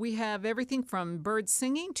 So we have everything from birds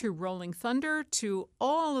singing to rolling thunder to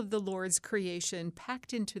all of the Lord's creation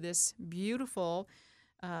packed into this beautiful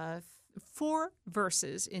 4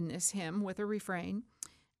 verses in this hymn with a refrain.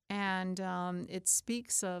 And it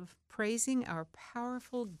speaks of praising our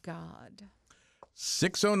powerful God.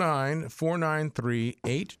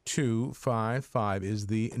 609-493-8255 is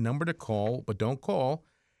the number to call, but don't call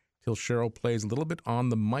till Cheryl plays a little bit on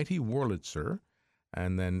the mighty Wurlitzer.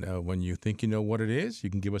 And then when you think you know what it is, you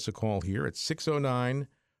can give us a call here at 609-493-8255.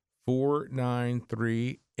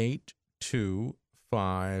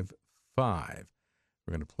 We're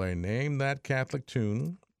going to play Name That Catholic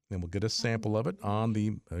Tune, and we'll get a sample of it on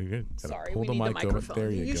the... Sorry, pull we the need the mic over. microphone. There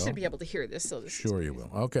you You go. should be able to hear this. So this Sure you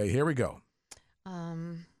will. Okay, here we go.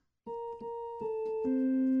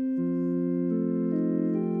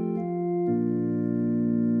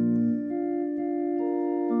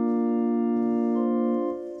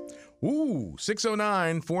 Ooh,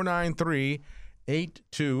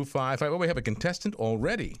 609-493-8255. Oh, we have a contestant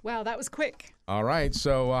already. Wow, that was quick. All right,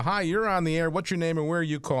 so hi, you're on the air. What's your name and where are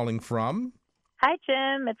you calling from? Hi,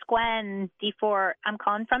 Jim. It's Gwen, D4. I'm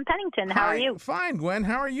calling from Pennington. How Hi. are you? Fine, Gwen.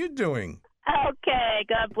 How are you doing? Okay.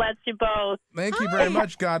 God bless you both. Thank you very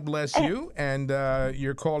much. God bless you. And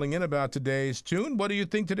you're calling in about today's tune. What do you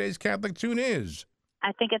think today's Catholic tune is?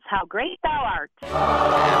 I think it's How Great Thou Art.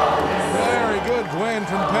 Very good, Gwen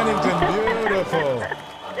from Pennington. Beautiful.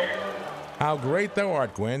 How great thou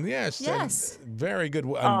art, Gwen. Yes. Yes. Very good.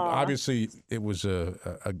 And obviously, it was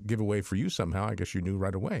a giveaway for you somehow. I guess you knew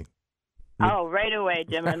right away. Oh, right away,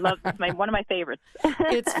 Jim. I love it's one of my favorites.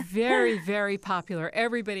 It's very, very popular.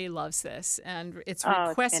 Everybody loves this, and it's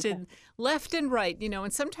requested left and right.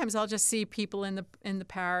 And sometimes I'll just see people in the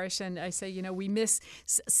parish, and I say, we miss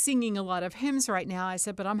singing a lot of hymns right now. I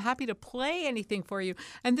said, but I'm happy to play anything for you,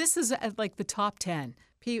 and this is like the top 10.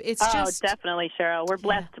 It's just definitely, Cheryl. We're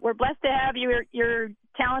blessed. We're blessed to have you. You're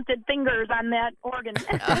talented fingers on that organ.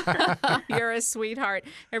 You're a sweetheart.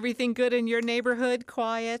 Everything good in your neighborhood?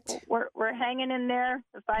 Quiet? We're hanging in there.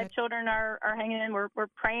 The 5 children are hanging in. We're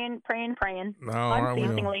praying. All right,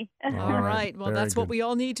 Unceasingly. All All right. Well, very that's what good. we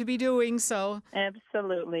all need to be doing. So,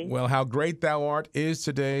 Absolutely. Well, How Great Thou Art is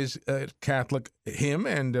today's Catholic hymn,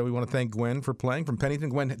 and we want to thank Gwen for playing from Pennington.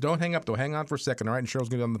 Gwen, don't hang up, though. Hang on for a second, all right? And Cheryl's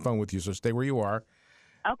going to be on the phone with you, so stay where you are.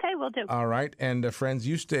 Okay, we'll do. All right, and friends,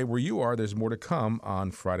 you stay where you are. There's more to come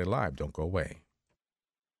on Friday Live. Don't go away.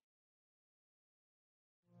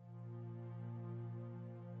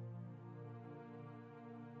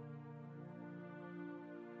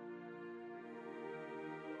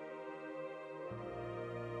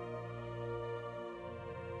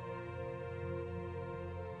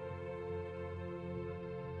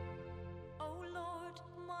 O Lord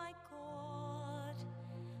my God,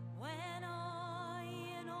 when I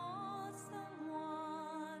in awesome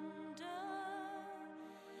wonder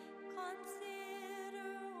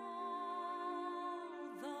consider all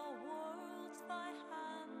the worlds thy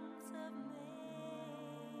hands have made,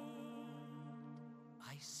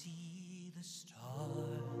 I see the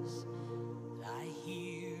stars, I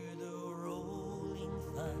hear the rolling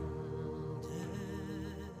thunder,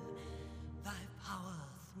 thy power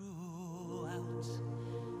throughout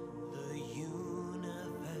the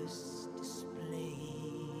universe displayed.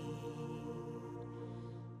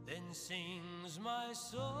 Then sings my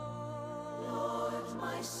soul, Lord,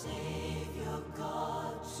 my Savior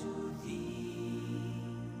God, to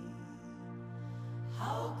thee.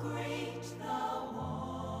 How great thou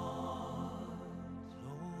art,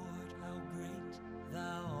 Lord, how great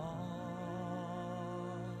thou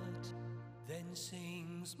art. Then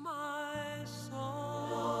sings my soul,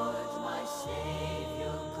 Lord, my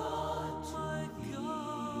Savior God, my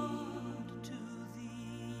God, to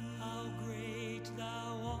thee. How great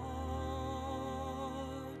thou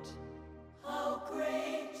art, how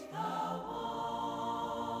great thou art.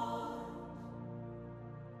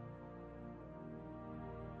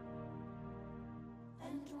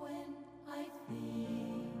 And when I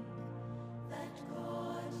think that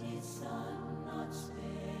God his Son not sparing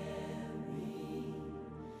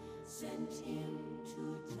sent him to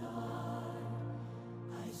die,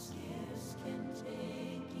 I scarce can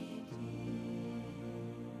take it in.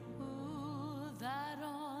 oh, that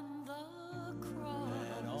on the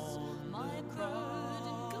cross my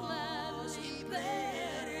burden gladly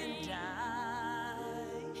bearing,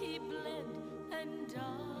 he bled and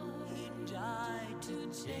died, He died to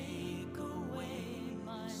take away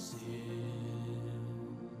my sin.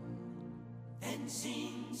 Then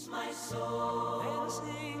sings my soul, then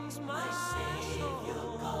sings my Savior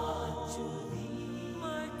God to thee,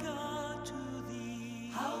 my God, to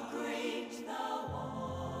thee. How great thou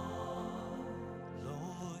art,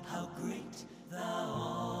 Lord, how great thou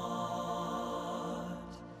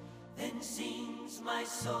art. Then sings my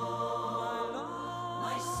soul,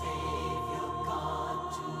 my Savior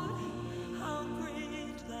God, to thee. How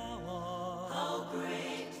great thou art, how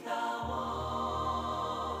great thou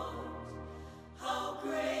art, how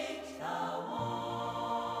great thou art.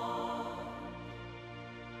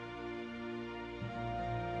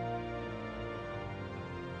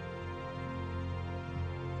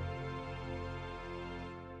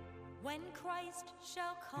 when Christ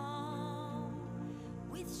shall come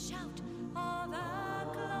with shout of acclamation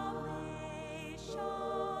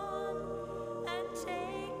and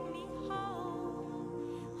take me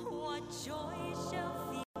home, what joy shall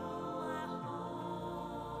fill my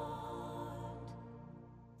heart.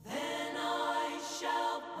 Then I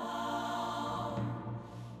shall bow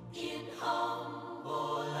in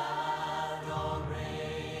humble adoration,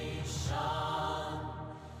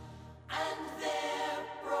 and there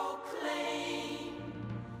proclaim,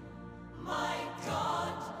 my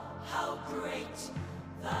God, how great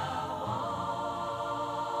thou art.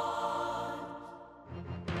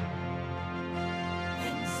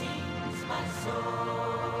 Then sings my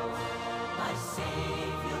soul, my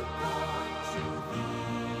Savior God, to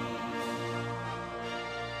thee.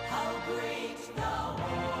 How great thou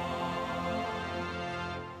art,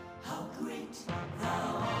 how great thou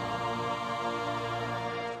art.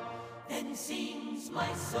 Then sings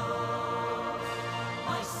my soul,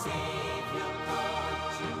 my Savior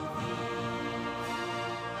God, to thee.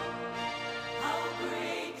 How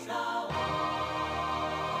great thou art,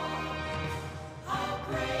 how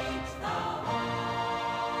great thou art,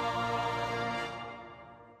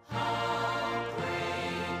 how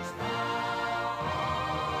great thou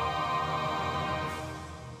art,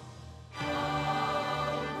 how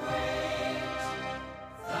great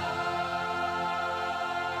thou art.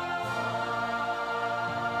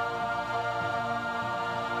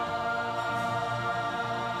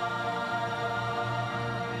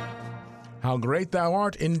 How great thou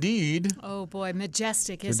art indeed. Oh boy,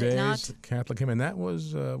 majestic, is it not? Today's Catholic hymn. And that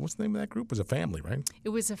was, what's the name of that group? It was a family, right? It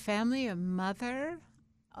was a family, a mother,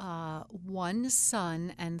 one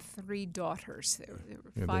son, and 3 daughters. There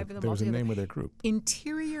were Yeah, 5 of them there was a altogether. name of their group.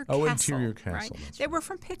 Interior Oh, Castle. Interior Right? Castle, that's They were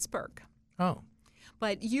from Pittsburgh. Oh.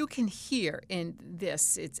 But you can hear in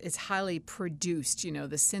this, it's highly produced, you know,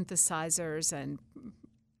 the synthesizers and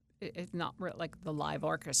it's not like the live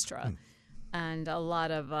orchestra. And a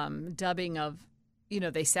lot of dubbing of, you know,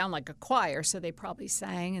 they sound like a choir, so they probably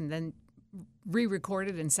sang and then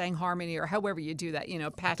re-recorded and sang harmony or however you do that, you know,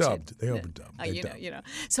 patch Dubbed. it. They overdubbed. They dubbed. You know.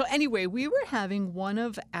 So anyway, we were having one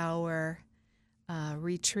of our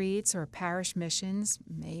retreats or parish missions,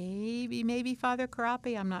 maybe Father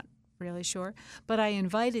Carapi, I'm not really sure. But I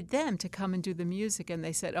invited them to come and do the music, and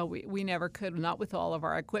they said, oh, we never could, not with all of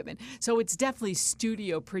our equipment. So it's definitely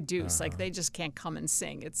studio produced. Like, they just can't come and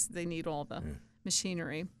sing. They need all the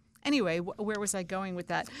machinery. Anyway, where was I going with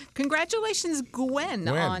that? Congratulations, Gwen,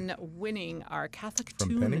 on winning our Catholic From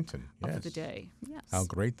tune Pennington, of yes. the day. Yes. How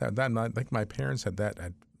great that. I think my parents had that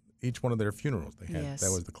at each one of their funerals. They had Yes. that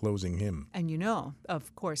was the closing hymn. And you know,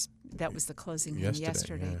 of course, that was the closing hymn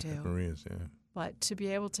yesterday yeah, too. Maria's, yeah. But to be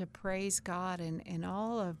able to praise God in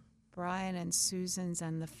all of Brian and Susan's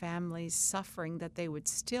and the family's suffering, that they would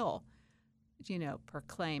still, you know,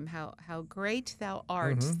 proclaim how great thou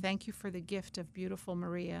art. Mm-hmm. Thank you for the gift of beautiful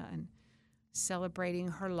Maria and celebrating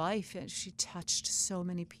her life. And she touched so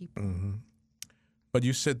many people. Mm-hmm. But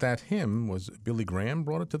you said that hymn was Billy Graham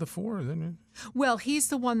brought it to the fore, isn't it? Well, he's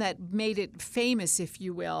the one that made it famous, if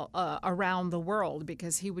you will, around the world,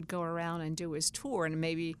 because he would go around and do his tour, and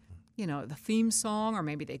maybe, you know, the theme song, or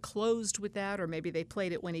maybe they closed with that, or maybe they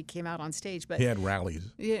played it when he came out on stage. But He had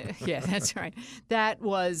rallies. yeah, that's right. That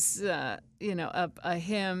was, you know, a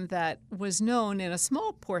hymn that was known in a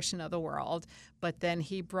small portion of the world, but then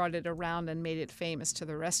he brought it around and made it famous to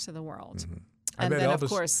the rest of the world. I And bet then, Elvis, of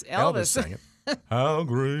course, Elvis sang it. How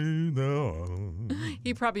great thou art.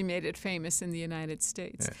 He probably made it famous in the United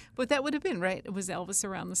States. But that would have been, right? Was Elvis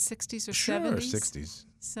around the 60s or Sure, 70s? 60s.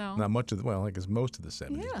 So, Not much of the, well, I guess most of the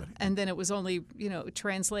 70s. yeah. But And then it was only, you know,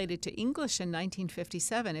 translated to English in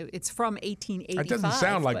 1957. It's from 1885. it doesn't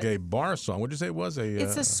sound like but a bar song. Would you say it was a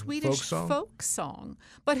It's a Swedish folk song.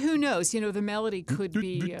 But who knows? You know, the melody could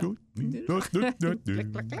be...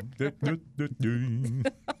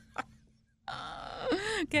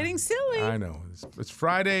 getting silly. I know. It's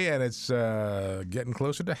Friday, and it's getting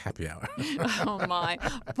closer to happy hour. Oh, my.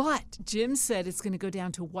 But Jim said it's going to go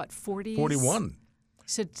down to what, 40s? 41.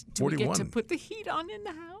 So do we get to 41. put the heat on in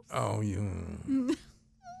the house? Oh, you.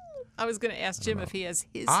 I was going to ask Jim if he has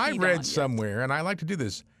his I heat on read yet. somewhere, and I like to do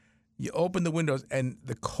this. You open the windows, and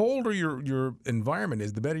the colder your environment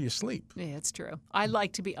is, the better you sleep. Yeah, it's true. I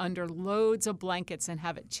like to be under loads of blankets and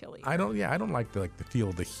have it chilly. I don't like the feel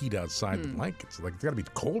of the heat outside the blankets. Like, it's got to be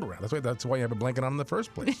cold around. That's why you have a blanket on in the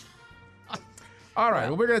first place. All right,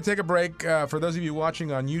 well, we're going to take a break. For those of you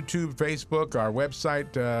watching on YouTube, Facebook, our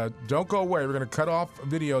website, don't go away. We're going to cut off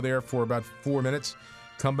video there for about 4 minutes.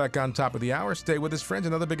 Come back on top of the hour. Stay with us, friends.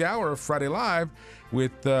 Another big hour of Friday Live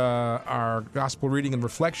with our gospel reading and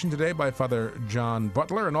reflection today by Father John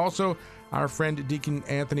Butler. And also our friend Deacon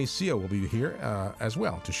Anthony Seo will be here as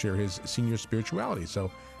well to share his senior spirituality.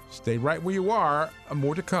 So stay right where you are.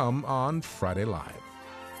 More to come on Friday Live.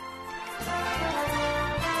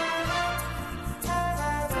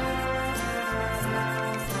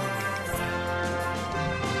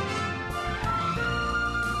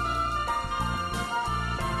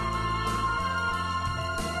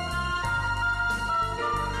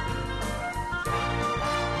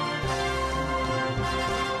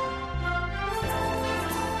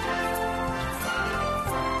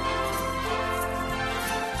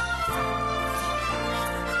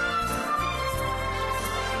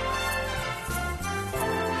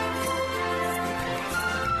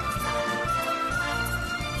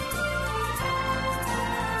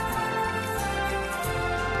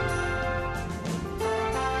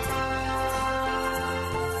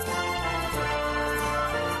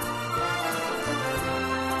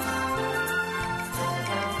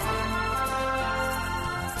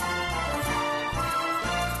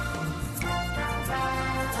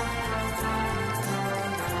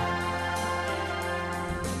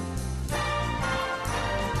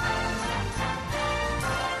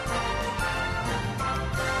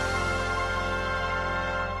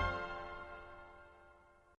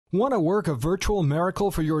 Want to work a virtual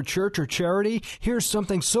miracle for your church or charity? Here's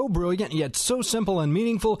something so brilliant yet so simple and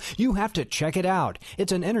meaningful, you have to check it out.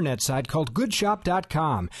 It's an internet site called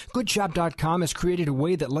Goodshop.com. Goodshop.com has created a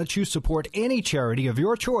way that lets you support any charity of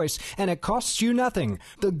your choice, and it costs you nothing.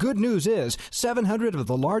 The good news is 700 of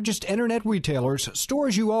the largest internet retailers,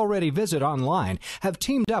 stores you already visit online, have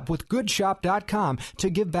teamed up with Goodshop.com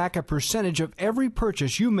to give back a percentage of every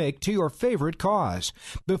purchase you make to your favorite cause.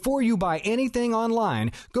 Before you buy anything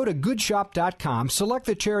online, go to Goodshop.com, select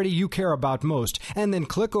the charity you care about most, and then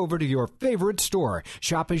click over to your favorite store.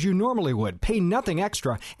 Shop as you normally would, pay nothing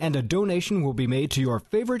extra, and a donation will be made to your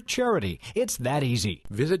favorite charity. It's that easy.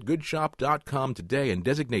 Visit Goodshop.com today and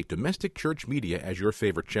designate Domestic Church Media as your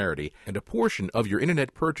favorite charity, and a portion of your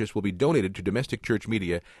internet purchase will be donated to Domestic Church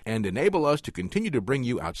Media and enable us to continue to bring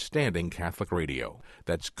you outstanding Catholic radio.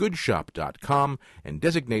 That's Goodshop.com and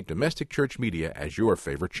designate Domestic Church Media as your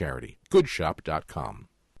favorite charity. Goodshop.com.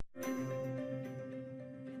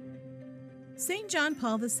 St. John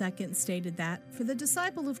Paul II stated that, for the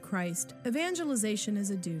disciple of Christ, evangelization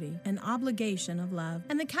is a duty, an obligation of love,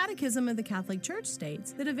 and the Catechism of the Catholic Church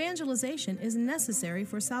states that evangelization is necessary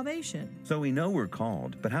for salvation. So we know we're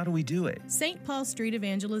called, but how do we do it? St. Paul Street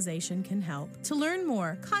Evangelization can help. To learn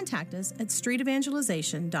more, contact us at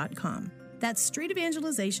streetevangelization.com. That's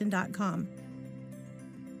streetevangelization.com.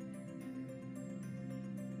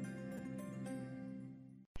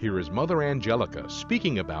 Here is Mother Angelica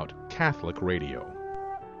speaking about Catholic radio.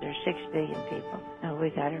 There's 6 billion people, and we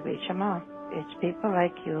got to reach them all. It's people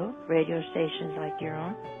like you, radio stations like your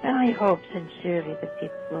own, and I hope sincerely that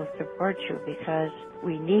people will support you, because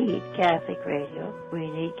we need Catholic radio, we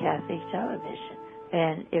need Catholic television,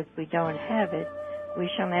 and if we don't have it, we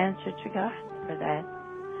shall answer to God for that,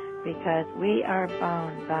 because we are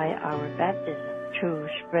bound by our baptism to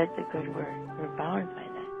spread the good word. We're bound by that.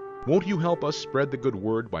 Won't you help us spread the good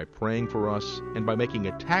word by praying for us and by making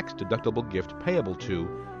a tax-deductible gift payable to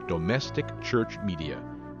Domestic Church Media,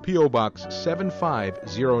 P.O. Box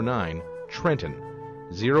 7509, Trenton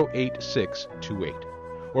 08628,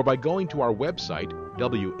 or by going to our website,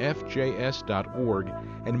 wfjs.org,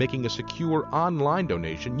 and making a secure online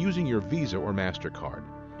donation using your Visa or MasterCard.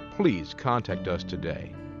 Please contact us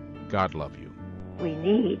today. God love you. We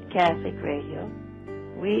need Catholic radio.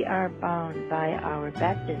 We are bound by our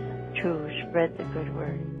baptism to spread the good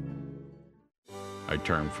word. I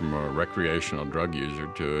turned from a recreational drug user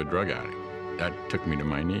to a drug addict. That took me to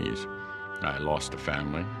my knees. I lost a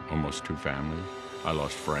family, almost 2 families. I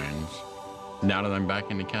lost friends. Now that I'm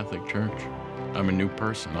back in the Catholic Church, I'm a new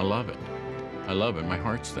person. I love it. I love it. My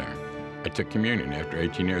heart's there. I took communion after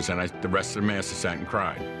 18 years, and the rest of the Mass I sat and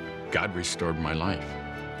cried. God restored my life.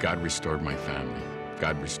 God restored my family.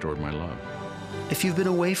 God restored my love. If you've been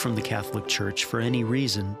away from the Catholic Church for any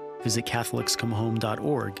reason, visit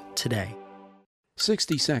CatholicsComeHome.org today.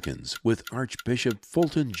 60 Seconds with Archbishop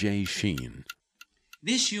Fulton J. Sheen.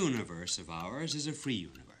 This universe of ours is a free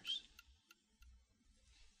universe.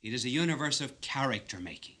 It is a universe of character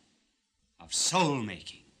making, of soul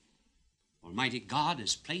making. Almighty God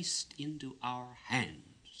has placed into our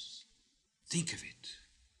hands, think of it,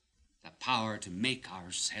 the power to make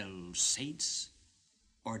ourselves saints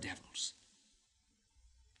or devils.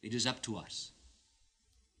 It is up to us.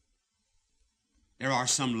 There are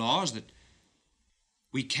some laws that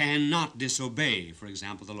we cannot disobey. For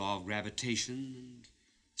example, the law of gravitation and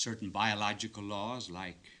certain biological laws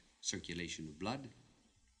like circulation of blood.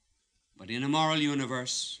 But in a moral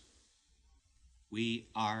universe, we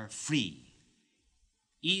are free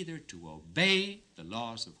either to obey the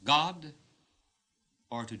laws of God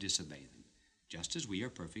or to disobey them, just as we are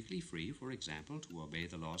perfectly free, for example, to obey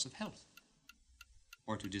the laws of health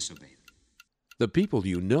or to disobey them. The people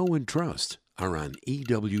you know and trust are on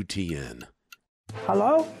EWTN.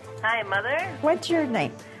 Hello? Hi, Mother. What's your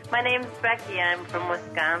name? My name's Becky. I'm from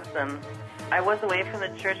Wisconsin. I was away from the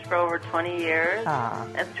church for over 20 years,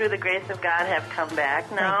 and through the grace of God have come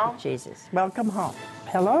back now. Thank you, Jesus. Welcome home.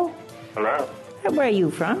 Hello? Hello? Where are you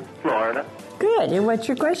from? Florida. Good. And what's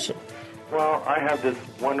your question? Well, I have this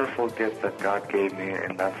wonderful gift that God gave me,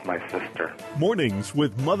 and that's my sister. Mornings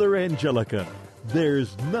with Mother Angelica.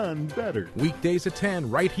 There's none better. Weekdays at 10,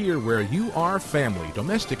 right here where you are family.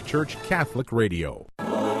 Domestic Church Catholic Radio.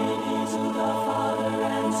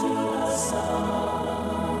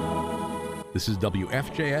 This is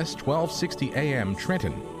WFJS 1260 AM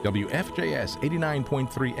Trenton, WFJS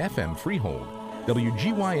 89.3 FM Freehold,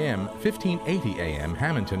 WGYM 1580 AM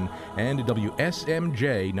Hamilton, and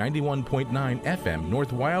WSMJ 91.9 FM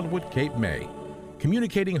North Wildwood, Cape May.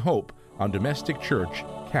 Communicating hope on Domestic Church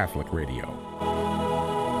Catholic Radio.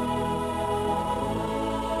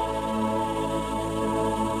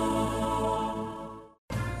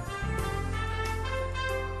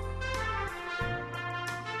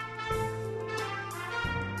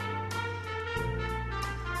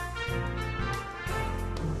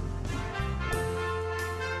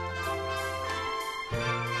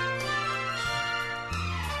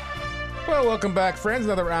 Well, welcome back, friends.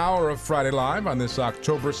 Another hour of Friday Live on this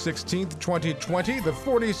October 16th, 2020, the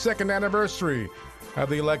 42nd anniversary of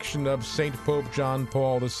the election of St. Pope John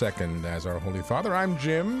Paul II as our Holy Father. I'm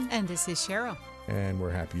Jim. And this is Cheryl. And we're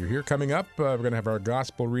happy you're here. Coming up, we're going to have our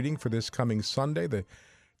gospel reading for this coming Sunday, the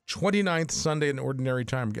 29th Sunday in Ordinary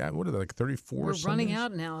Time. What are they, like 34 We're Sundays? running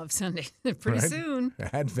out now of Sunday pretty Right? soon.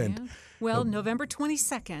 Advent. Yeah. Well, November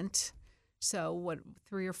 22nd. So, what,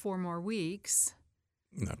 3 or 4 more weeks?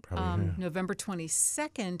 Not probably. Yeah. November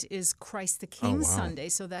 22nd is Christ the King wow. Sunday,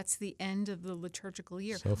 so that's the end of the liturgical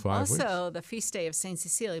year. So 5 also, the feast day of St.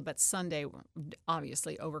 Cecilia, but Sunday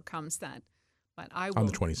obviously overcomes that. But I will, On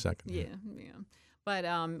the 22nd. Yeah. But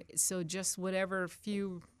so just whatever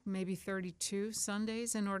few, maybe 32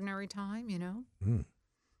 Sundays in Ordinary Time, you know?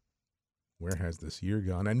 Where has this year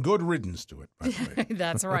gone? And good riddance to it, by the way.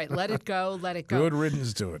 That's right. Let it go. Let it go. Good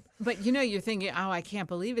riddance to it. But, you know, you're thinking, oh, I can't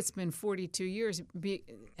believe it's been 42 years.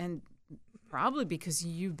 And probably because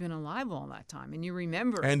you've been alive all that time and you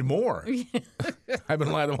remember. And more. I've been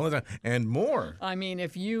alive all the time. And more. I mean,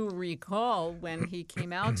 if you recall when he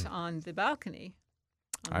came out on the balcony.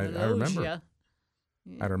 I remember. Yeah.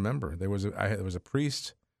 I remember. There was a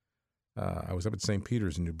priest. I was up at St.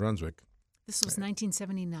 Peter's in New Brunswick. This was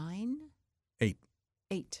 1979?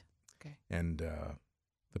 8. Okay. And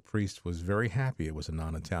the priest was very happy it was a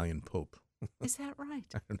non-Italian pope. Is that right?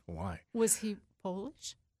 I don't know why. Was he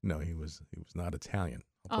Polish? No, he was not Italian.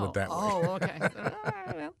 I'll put it that way. Oh, okay.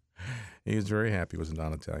 Well. He was very happy it was a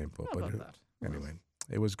non-Italian pope. How about that? Anyway,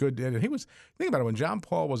 it was good. And he was, think about it, when John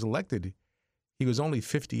Paul was elected, he was only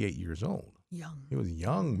 58 years old. Young. He was a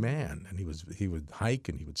young man, and he would hike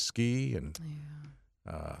and he would ski and.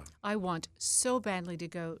 I want so badly to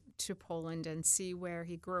go to Poland and see where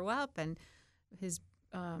he grew up and his,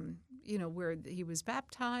 where he was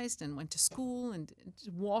baptized and went to school and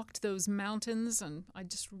walked those mountains. And I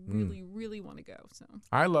just really, really want to go. So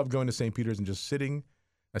I love going to St. Peter's and just sitting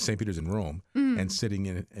at St. Peter's in Rome and sitting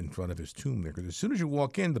in front of his tomb there. Because as soon as you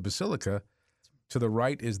walk in the basilica, to the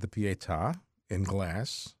right is the Pietà in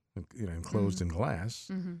glass, enclosed in glass.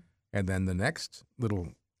 Mm-hmm. And then the next little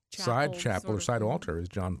side chapel or side altar is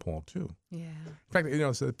John Paul II. Yeah. In fact,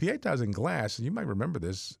 so the Pietà is in glass, and you might remember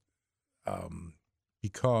this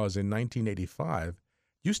because in 1985,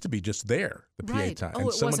 used to be just there, the Pietà,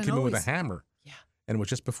 and someone came in with a hammer. Yeah. And it was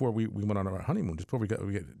just before we went on our honeymoon, just before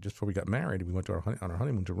we got married, we went to on our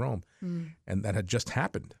honeymoon to Rome, and that had just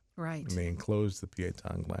happened. Right. And they enclosed the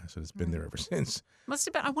Pietà in glass, and it's been there ever since. Must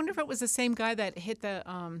have been. I wonder if it was the same guy that hit the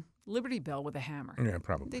Liberty Bell with a hammer. Yeah,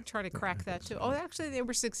 probably. They try to crack that too. Oh, actually, they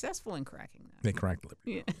were successful in cracking that. They cracked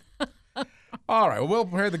Liberty. Yeah. All right. Well, we'll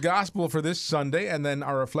prepare the gospel for this Sunday, and then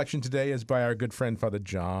our reflection today is by our good friend Father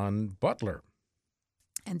John Butler.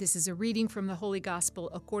 And this is a reading from the Holy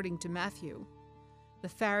Gospel according to Matthew. The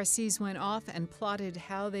Pharisees went off and plotted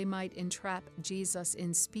how they might entrap Jesus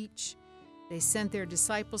in speech. They sent their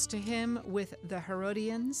disciples to him with the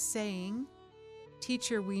Herodians, saying,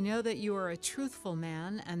 "Teacher, we know that you are a truthful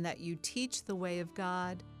man and that you teach the way of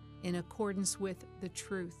God in accordance with the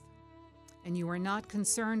truth. And you are not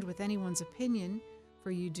concerned with anyone's opinion,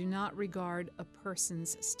 for you do not regard a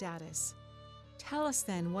person's status. Tell us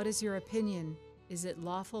then, what is your opinion? Is it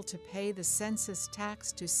lawful to pay the census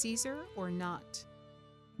tax to Caesar or not?"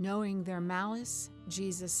 Knowing their malice,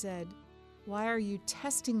 Jesus said, "Why are you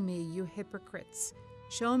testing me, you hypocrites?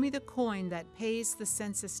 Show me the coin that pays the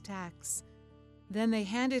census tax." Then they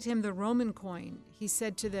handed him the Roman coin. He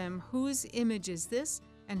said to them, "Whose image is this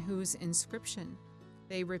and whose inscription?"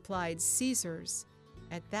 They replied, "Caesar's."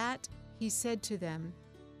 At that he said to them,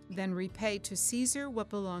 "Then repay to Caesar what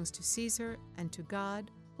belongs to Caesar, and to God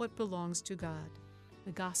what belongs to God."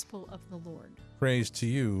 The Gospel of the Lord. Praise to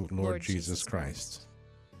you, Lord Jesus Christ.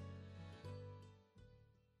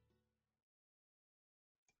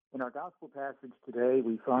 In our gospel passage today,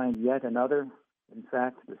 we find yet another, in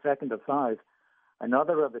fact, the second of 5,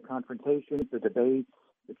 another of the confrontations, the debates,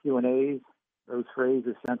 the Q&As. Those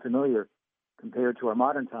phrases sound familiar compared to our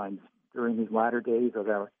modern times during these latter days of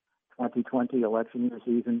our 2020 election year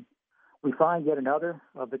season. We find yet another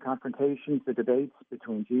of the confrontations, the debates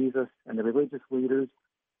between Jesus and the religious leaders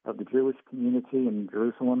of the Jewish community in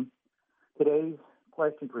Jerusalem. Today's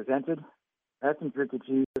question presented, messenger to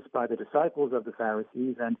Jesus by the disciples of the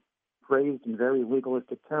Pharisees and phrased in very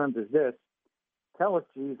legalistic terms, is this: "Tell us,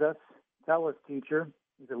 Jesus, tell us, teacher,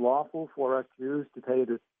 is it lawful for us Jews to pay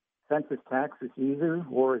the census tax to Caesar,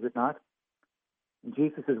 or is it not?" And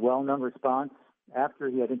Jesus' well-known response, after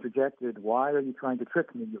he had interjected, "Why are you trying to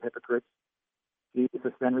trick me, you hypocrites?"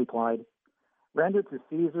 Jesus then replied, "Render to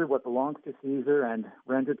Caesar what belongs to Caesar, and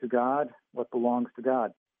render to God what belongs to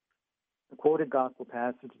God." The quoted gospel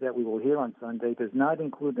passage that we will hear on Sunday does not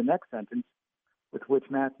include the next sentence with which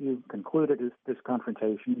Matthew concluded this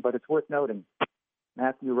confrontation, but it's worth noting.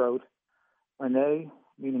 Matthew wrote, when they,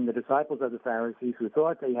 meaning the disciples of the Pharisees who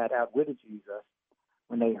thought they had outwitted Jesus,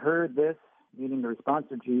 when they heard this, meaning the response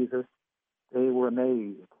of Jesus, they were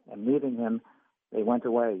amazed, and leaving him, they went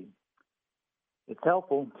away. It's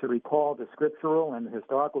helpful to recall the scriptural and the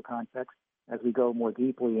historical context as we go more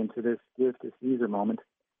deeply into this give to Caesar moment.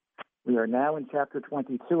 We are now in chapter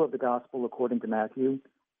 22 of the Gospel according to Matthew,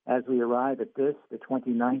 as we arrive at this, the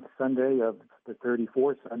 29th Sunday of the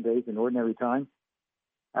 34 Sundays in ordinary time.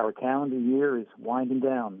 Our calendar year is winding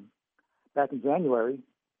down. Back in January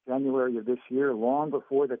of this year, long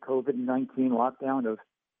before the COVID-19 lockdown of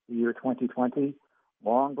the year 2020,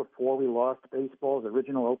 long before we lost baseball's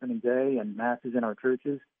original opening day and masses in our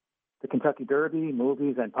churches, the Kentucky Derby,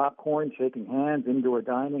 movies and popcorn, shaking hands, indoor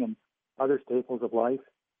dining, and other staples of life.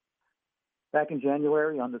 Back in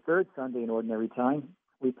January, on the third Sunday in ordinary time,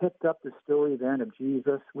 we picked up the story then of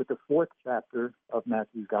Jesus with the fourth chapter of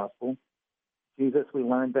Matthew's Gospel. Jesus, we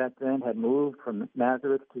learned back then, had moved from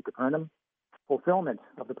Nazareth to Capernaum, fulfillment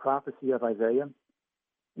of the prophecy of Isaiah.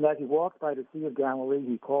 And as he walked by the Sea of Galilee,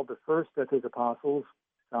 he called the first of his apostles,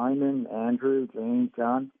 Simon, Andrew, James,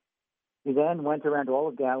 John. He then went around all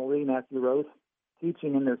of Galilee, Matthew wrote,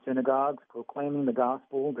 teaching in their synagogues, proclaiming the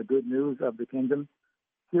gospel, the good news of the kingdom,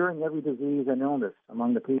 curing every disease and illness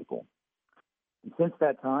among the people. And since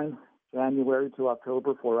that time, January to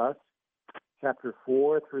October for us, chapter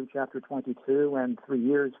 4 through chapter 22, and 3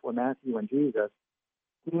 years for Matthew and Jesus,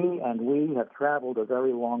 he and we have traveled a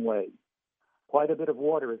very long way. Quite a bit of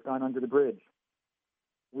water has gone under the bridge.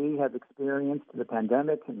 We have experienced the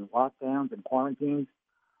pandemic and lockdowns and quarantines,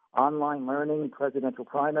 online learning, presidential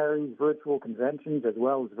primaries, virtual conventions, as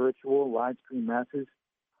well as virtual live stream masses.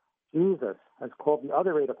 Jesus has called the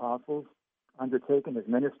other 8 apostles, undertaken his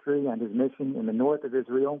ministry and his mission in the north of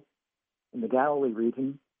Israel, in the Galilee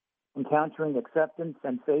region, encountering acceptance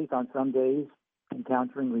and faith on some days,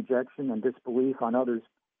 encountering rejection and disbelief on others.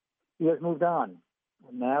 He has moved on.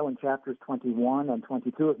 And now in chapters 21 and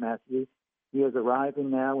 22 of Matthew, he is arriving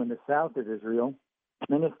now in the south of Israel,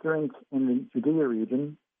 ministering in the Judea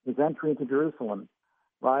region, his entry into Jerusalem,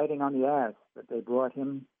 riding on the ass that they brought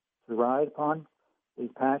him to ride upon, his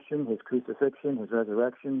passion, his crucifixion, his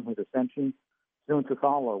resurrection, his ascension, soon to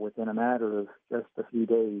follow within a matter of just a few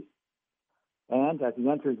days. And as he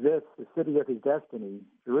enters this, the city of his destiny,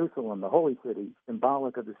 Jerusalem, the holy city,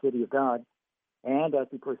 symbolic of the city of God, and as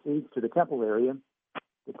he proceeds to the temple area,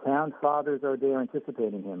 the town fathers are there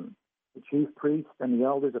anticipating him. The chief priests and the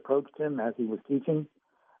elders approached him as he was teaching,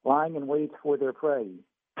 lying in wait for their prey.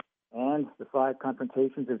 And the 5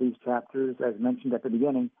 confrontations of these chapters, as mentioned at the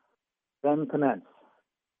beginning, then commence.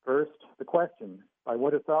 First, the question, by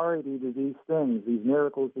what authority do these things, these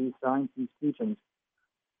miracles, these signs, these teachings,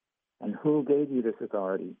 and who gave you this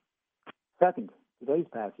authority? Second, today's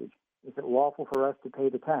passage, is it lawful for us to pay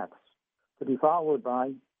the tax? To be followed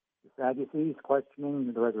by the Sadducees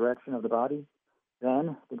questioning the resurrection of the body.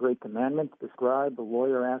 Then the great commandment described, the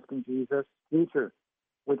lawyer asking Jesus, Teacher,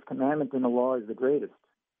 which commandment in the law is the greatest?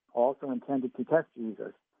 Also intended to test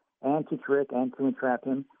Jesus and to trick and to entrap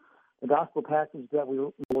him. The gospel passage that we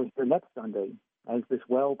will hear next Sunday, as this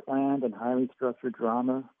well-planned and highly structured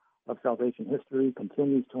drama of salvation history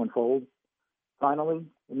continues to unfold. Finally,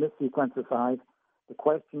 in this sequence of 5, the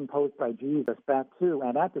question posed by Jesus back to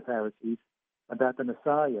and at the Pharisees about the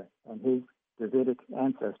Messiah and his Davidic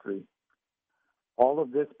ancestry. All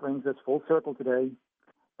of this brings us full circle today,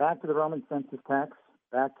 back to the Roman census tax,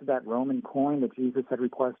 back to that Roman coin that Jesus had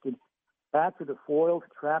requested, back to the foiled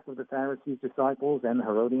trap of the Pharisees' disciples and the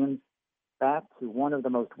Herodians, back to one of the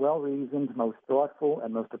most well-reasoned, most thoughtful,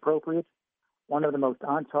 and most appropriate, one of the most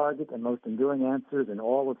on-target and most enduring answers in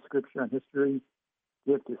all of Scripture and history.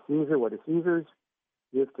 Give to Caesar what is Caesar's,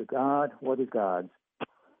 give to God what is God's.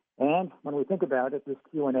 And when we think about it, this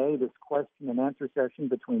Q&A, this question and answer session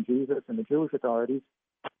between Jesus and the Jewish authorities,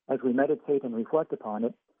 as we meditate and reflect upon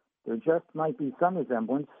it, there just might be some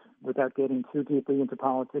resemblance, without getting too deeply into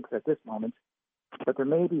politics at this moment, but there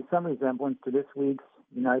may be some resemblance to this week's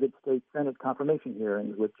United States Senate confirmation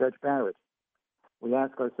hearings with Judge Barrett. We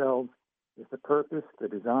ask ourselves, is the purpose, the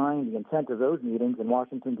design, the intent of those meetings in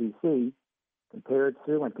Washington, D.C., compared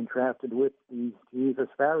to and contrasted with these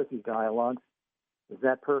Jesus-Pharisees dialogues, is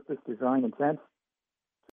that purpose, design, intent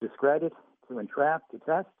to discredit, to entrap, to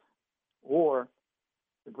test, or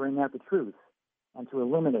to bring out the truth and to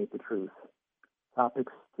illuminate the truth?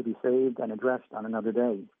 Topics to be saved and addressed on another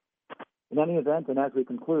day. In any event, and as we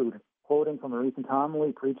conclude, quoting from a recent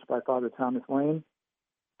homily preached by Father Thomas Lane,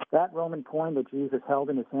 That Roman coin that Jesus held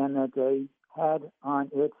in his hand that day had on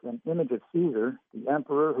it an image of Caesar, the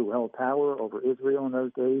emperor who held power over Israel in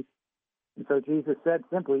those days. And so Jesus said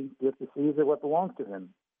simply, give to Caesar what belongs to him.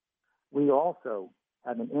 We also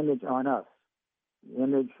have an image on us, the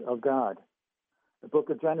image of God. The book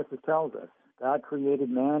of Genesis tells us God created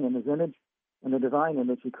man in his image. In the divine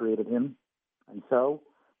image he created him. And so,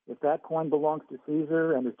 if that coin belongs to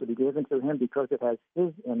Caesar and is to be given to him because it has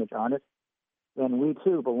his image on it, then we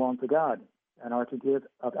too belong to God and are to give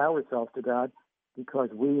of ourselves to God because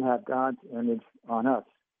we have God's image on us.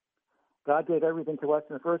 God gave everything to us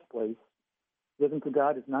in the first place. Giving to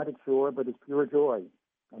God is not a chore, but is pure joy,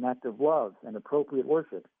 an act of love and appropriate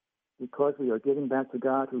worship, because we are giving back to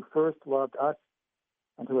God who first loved us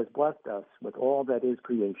and who has blessed us with all that is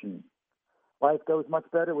creation. Life goes much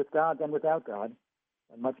better with God than without God,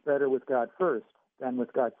 and much better with God first than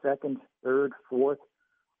with God second, third, fourth,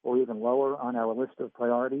 or even lower on our list of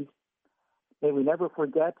priorities. May we never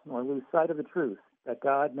forget nor lose sight of the truth that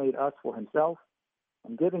God made us for himself,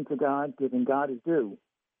 and giving to God, giving God his due,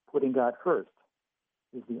 putting God first,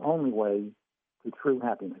 is the only way to true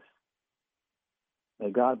happiness.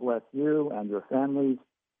 May God bless you and your families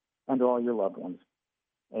and all your loved ones.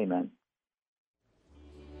 Amen.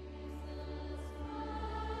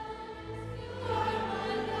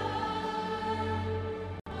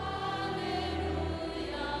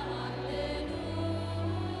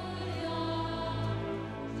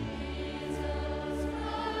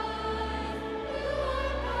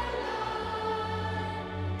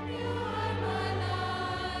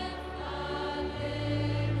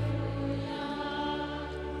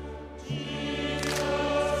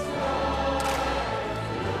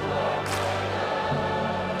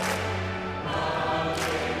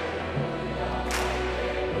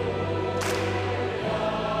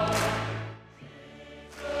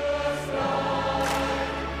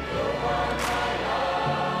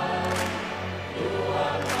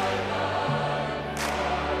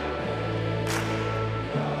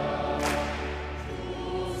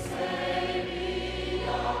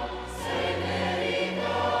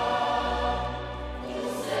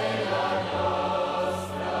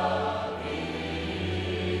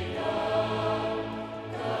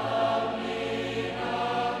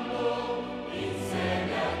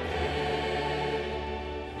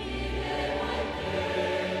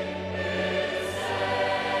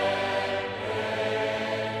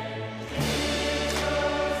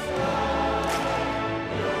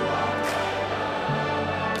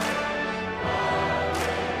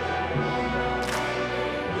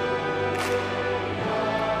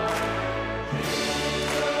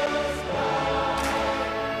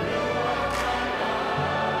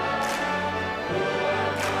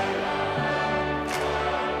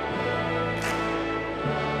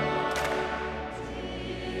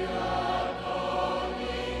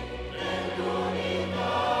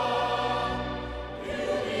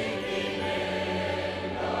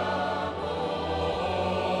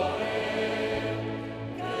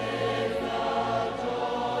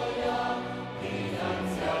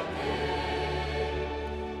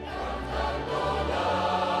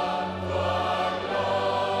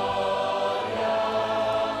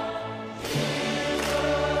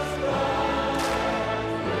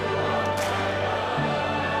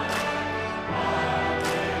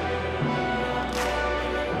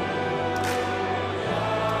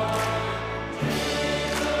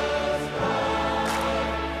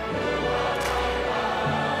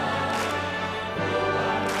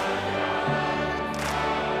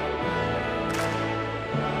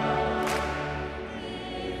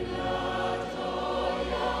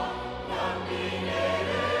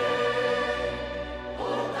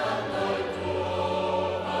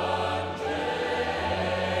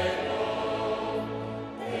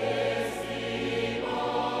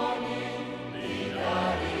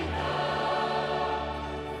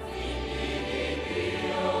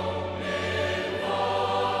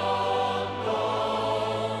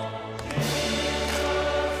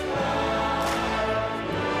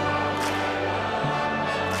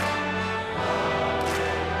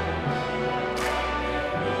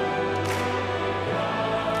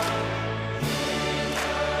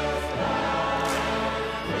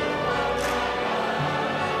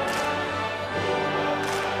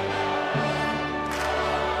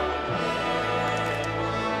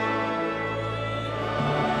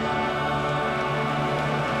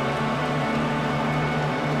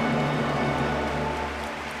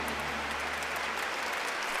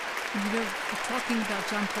 Talking about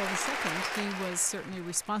John Paul II, he was certainly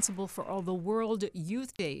responsible for all the World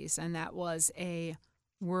Youth Days, and that was a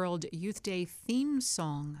World Youth Day theme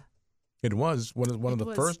song. It was one of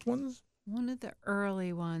the first ones. One of the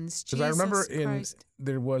early ones. Because I remember Christ.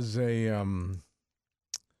 there was a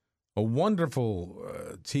wonderful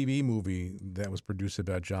TV movie that was produced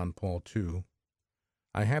about John Paul II.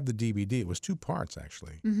 I have the DVD. It was 2 parts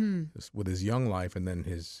actually, with his young life and then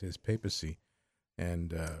his papacy.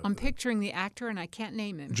 And I'm picturing the actor, and I can't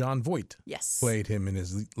name him. John Voight. Yes. Played him in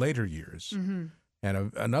his later years. Mm-hmm.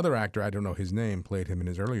 And another actor, I don't know his name, played him in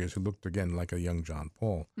his early years, who looked again like a young John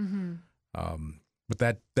Paul. Mm-hmm.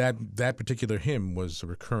 But that particular hymn was a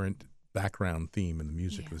recurrent background theme in the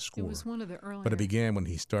music of the score. It was one of the earlier. But it began when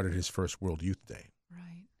he started his first World Youth Day.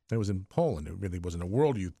 Right. It was in Poland. It really wasn't a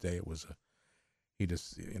World Youth Day. It was he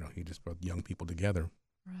just brought young people together.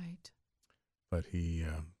 Right. But he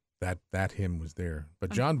that hymn was there.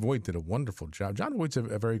 But John Voight did a wonderful job. John Voight's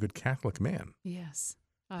a very good Catholic man. Yes.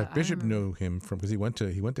 Bishop knew him because he went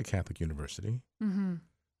to Catholic University, mm-hmm.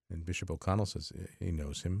 and Bishop O'Connell says he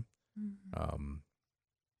knows him. Mm-hmm.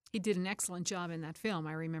 He did an excellent job in that film.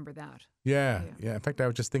 I remember that. Yeah. In fact, I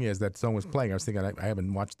was just thinking as that song was playing, I was thinking I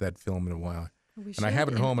haven't watched that film in a while, and I have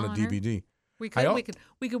it at home on a DVD. We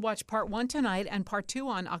could watch part 1 tonight and part 2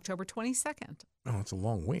 on October 22nd. Oh, it's a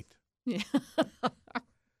long wait. Yeah.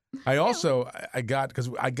 I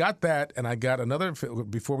got that, and I got another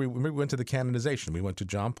before we went to the canonization. We went to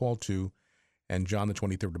John Paul II and John the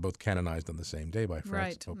 23rd were both canonized on the same day by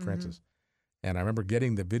Pope Francis. And I remember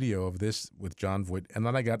getting the video of this with John Voight, and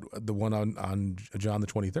then I got the one on John the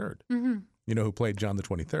 23rd. Mm-hmm. You know who played John the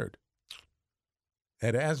 23rd?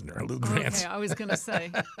 Ed Asner, Lou Grant. Okay, I was going to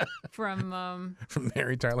say from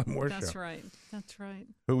Mary Tyler Moore Show. That's right. That's right.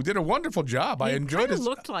 Who did a wonderful job. I enjoyed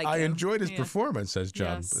his performance as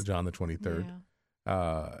John the 23rd. Yeah.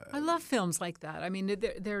 I love films like that. I mean,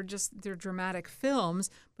 they're dramatic films,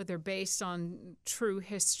 but they're based on true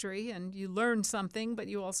history, and you learn something, but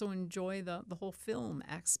you also enjoy the whole film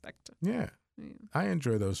aspect. Yeah. I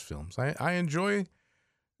enjoy those films. I enjoy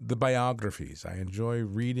the biographies. I enjoy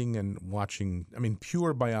reading and watching. I mean,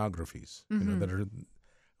 pure biographies. Mm-hmm. You know, that are, of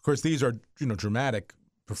course, these are dramatic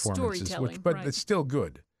performances, but it's still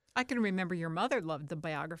good. I can remember your mother loved the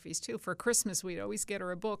biographies too. For Christmas, we'd always get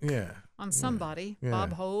her a book on somebody,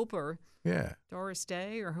 Bob Hope or Doris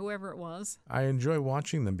Day or whoever it was. I enjoy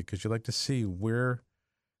watching them because you like to see where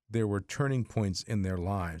there were turning points in their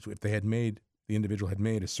lives. If the individual had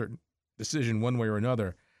made a certain decision one way or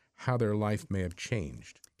another, how their life may have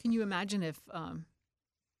changed. Can you imagine if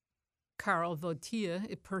Karl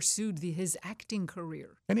Wojtyła pursued his acting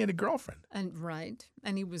career? And he had a girlfriend.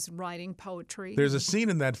 And he was writing poetry. There's a scene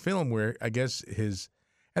in that film where I guess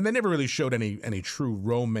and they never really showed any true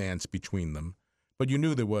romance between them, but you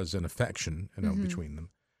knew there was an affection, between them,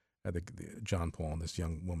 John Paul and this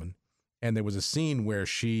young woman. And there was a scene where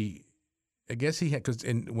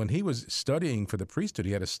when he was studying for the priesthood,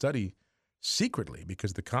 he had to study secretly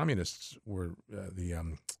because the communists were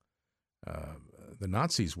the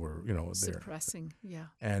Nazis were suppressing there.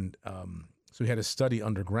 And so he had to study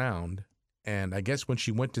underground, and I guess when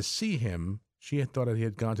she went to see him, she had thought that he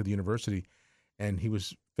had gone to the university, and he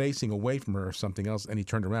was facing away from her or something else, and he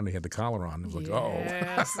turned around and he had the collar on. It was like,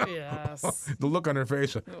 yes. The look on her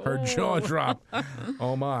face, her jaw dropped.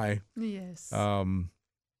 Oh my. Yes.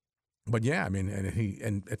 But yeah, I mean,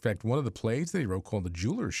 and in fact, one of the plays that he wrote called The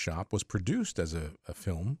Jeweler's Shop was produced as a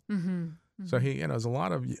film. Mm-hmm. So there's a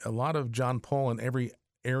lot of John Paul in every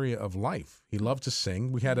area of life. He loved to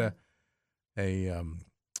sing. We had a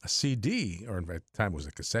CD, or at the time it was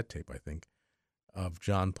a cassette tape, I think, of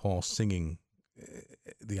John Paul singing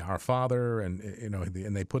the Our Father, and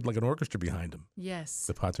and they put like an orchestra behind him. Yes.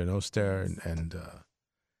 The Pater Noster, and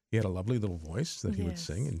he had a lovely little voice that he would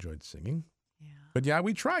sing. Enjoyed singing. Yeah. But yeah,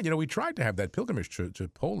 we tried. We tried to have that pilgrimage to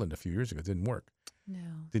Poland a few years ago. It didn't work. No.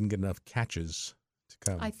 Didn't get enough catches to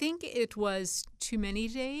come. I think it was too many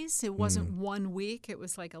days. It wasn't 1 week. It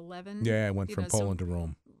was like 11. Yeah, I went from Poland to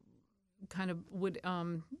Rome. Kind of would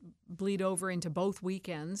bleed over into both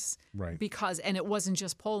weekends. Right. And it wasn't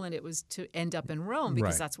just Poland. It was to end up in Rome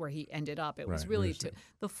because that's where he ended up. It was really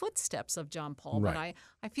the footsteps of John Paul. Right.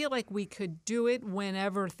 But I feel like we could do it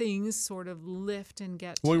whenever things sort of lift and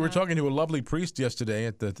get. Well, we were talking to a lovely priest yesterday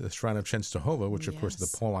at the Shrine of Częstochowa, which of course are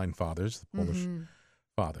the Pauline fathers, the Polish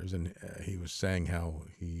fathers, and he was saying how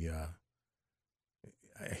he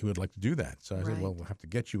would like to do that. So I said, well, we'll have to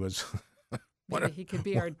get you as he could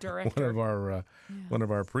be our director. One of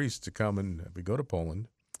our priests to come, and we go to Poland.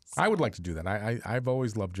 I would like to do that. I've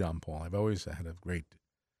always loved John Paul. I've always had a great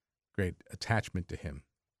attachment to him.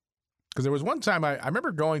 Because there was one time I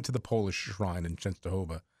remember going to the Polish shrine in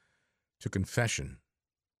Częstochowa to confession.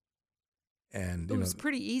 And it was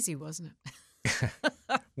pretty easy, wasn't it?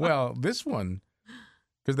 Well, this one,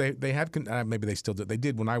 Because they have maybe they still do. They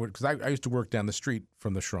did when I would, because I used to work down the street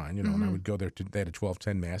from the shrine, you know, and I would go there. They had a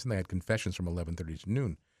 12:10 mass, and they had confessions from 11:30 to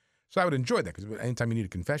noon. So I would enjoy that because anytime you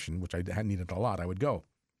needed confession, which I hadn't needed a lot, I would go.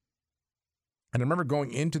 And I remember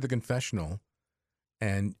going into the confessional,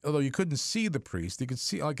 and although you couldn't see the priest, you could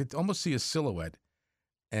see, I could almost see a silhouette,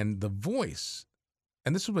 and the voice.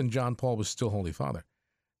 And this was when John Paul was still Holy Father.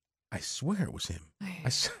 I swear it was him. I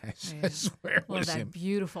swear it was that him.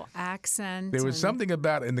 Beautiful accent. There was something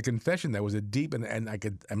about in the confession that was a deep, and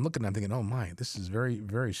I'm looking, I'm thinking, oh my, this is very,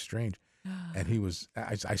 very strange. And he was,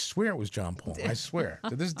 I swear it was John Paul. I swear.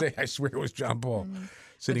 To this day, I swear it was John Paul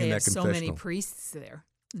sitting in that confessional. So many priests there.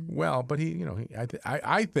 Well, but he,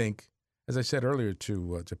 I think, as I said earlier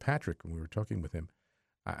to Patrick when we were talking with him,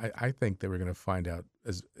 I think that we're going to find out,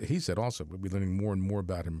 as he said also, we'll be learning more and more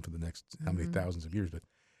about him for the next how many thousands of years, but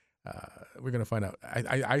we're going to find out.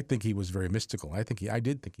 I think he was very mystical. I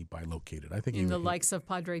did think he bilocated. I think in the likes of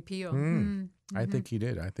Padre Pio. I think he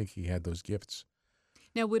did. I think he had those gifts.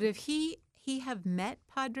 Now, would he have met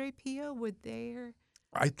Padre Pio? Would there?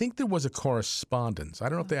 I think there was a correspondence. I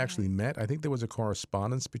don't know if they actually met. I think there was a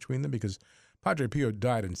correspondence between them because Padre Pio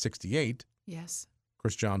died in 1968. Yes. Of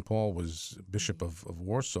course, John Paul was Bishop of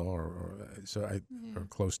Warsaw, or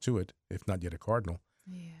close to it, if not yet a cardinal.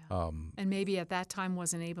 Yeah. And maybe at that time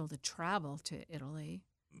wasn't able to travel to Italy.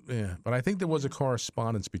 Yeah, but I think there was a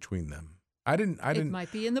correspondence between them. I didn't. It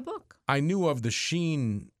might be in the book. I knew of the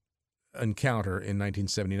Sheen encounter in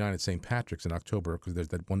 1979 at St. Patrick's in October because there's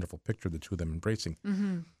that wonderful picture of the two of them embracing.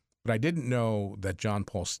 But I didn't know that John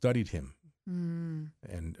Paul studied him.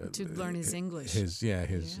 And to learn his English.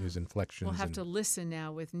 His inflections. We'll have to listen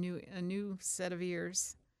now with a new set of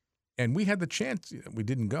ears. And we had the chance. We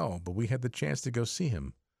didn't go, but we had the chance to go see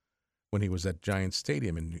him when he was at Giant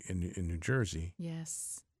Stadium in New Jersey.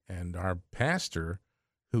 Yes. And our pastor,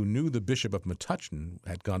 who knew the Bishop of Metuchen,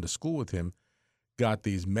 had gone to school with him, got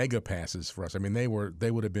these mega passes for us. I mean, they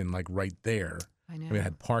would have been like right there. I know. I mean, it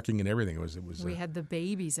had parking and everything. It was. We had the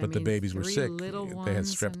babies. But the babies were sick. Little ones they had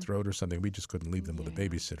strep throat or something. We just couldn't leave them with a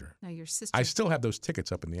babysitter. Now your sister. I still have those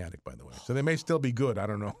tickets up in the attic, by the way. So they may still be good. I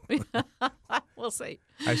don't know. We'll see.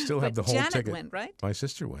 I still have the whole Janet ticket. Went, right? My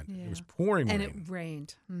sister went. Yeah. It was pouring rain. And it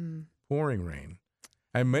rained. Pouring rain.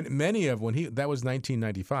 And many of that was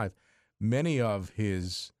 1995. Many of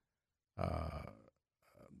his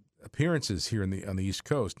appearances here on the East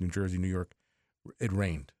Coast, New Jersey, New York, it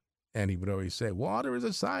rained. And he would always say, water is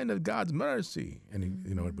a sign of God's mercy. And,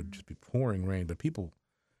 it would just be pouring rain. But people,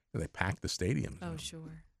 they packed the stadiums. Oh,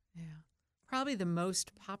 sure. Yeah. Probably the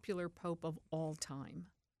most popular pope of all time.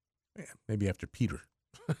 Yeah, maybe after Peter.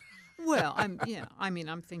 Well,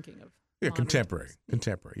 I'm thinking of. Contemporary.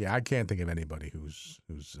 Yeah, I can't think of anybody who's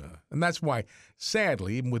and that's why,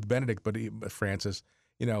 sadly, even with Benedict, but Francis,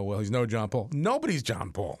 he's no John Paul. Nobody's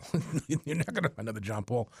John Paul. You're not going to find another John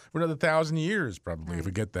Paul for another 1,000 years, probably, if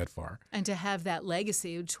we get that far. And to have that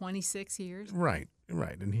legacy of 26 years. Right.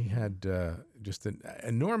 And he had just an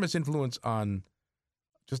enormous influence on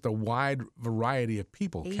just a wide variety of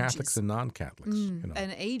people, ages. Catholics and non-Catholics.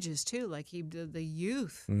 And ages, too. Like the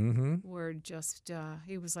youth were just,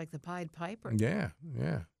 he was like the Pied Piper. Yeah.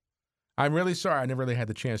 I'm really sorry. I never really had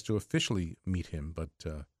the chance to officially meet him, but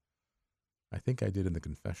I think I did in the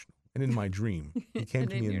confessional and in my dream. He came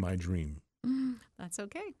to me in my dream. That's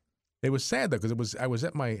okay. It was sad, though, because I was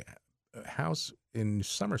at my house in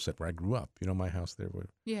Somerset where I grew up. My house there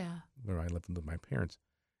where I lived with my parents.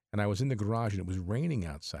 And I was in the garage, and it was raining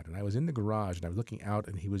outside. And I was in the garage, and I was looking out,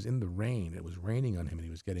 and he was in the rain. It was raining on him, and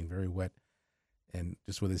he was getting very wet, and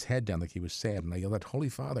just with his head down like he was sad. And I yelled out, Holy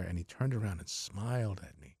Father, and he turned around and smiled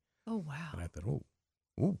at me. Oh, wow. And I thought,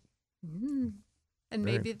 oh. And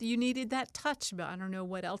maybe you needed that touch, but I don't know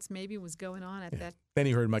what else maybe was going on at that Then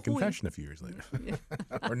he heard my confession a few years later,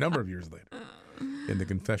 or a number of years later, in the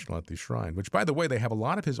confessional at the shrine, which, by the way, they have a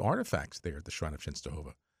lot of his artifacts there at the Shrine of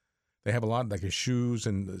Częstochowa. They have a lot, like his shoes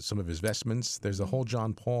and some of his vestments. There's a whole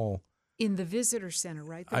John Paul. In the visitor center,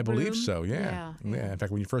 right? I believe so, yeah. In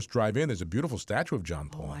fact, when you first drive in, there's a beautiful statue of John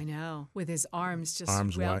Paul. Oh, I know. With his arms just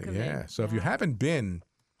wide, welcoming. yeah. So if you haven't been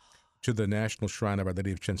to the National Shrine of Our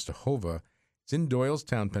Lady of Częstochowa, it's in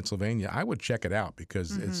Doylestown, Pennsylvania. I would check it out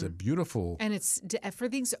because it's a beautiful... And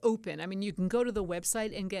everything's open. I mean, you can go to the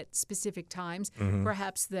website and get specific times.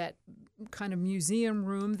 Perhaps that kind of museum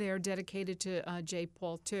room there dedicated to J.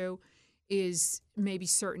 Paul II is maybe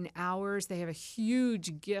certain hours. They have a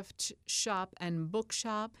huge gift shop and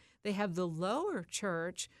bookshop. They have the lower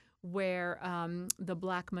church where the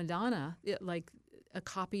Black Madonna, a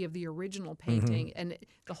copy of the original painting, and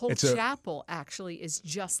the whole It's a- chapel actually is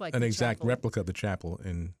just like An the exact chapel. replica of the chapel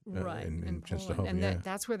in Right, in Poland. Częstochowa, And yeah.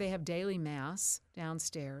 that's where they have daily mass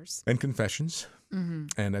downstairs. And confessions.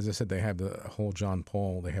 Mhm. And as I said, they have the whole John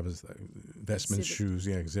Paul. They have his vestments, Exhibit. shoes,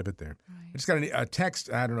 exhibit there. I just got a text.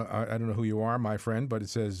 I don't know who you are, my friend, but it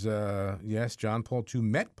says yes, John Paul II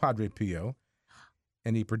met Padre Pio,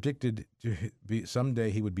 and he predicted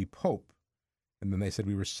someday he would be Pope. And then they said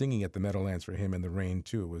we were singing at the Meadowlands for him in the rain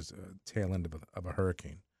too. It was a tail end of a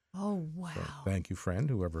hurricane. Oh, wow. So thank you, friend,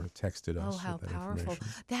 whoever texted us. Oh, how with that powerful.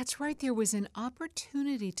 information. That's right. There was an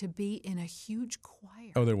opportunity to be in a huge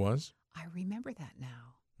choir. Oh, there was? I remember that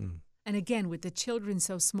now. Hmm. And again, with the children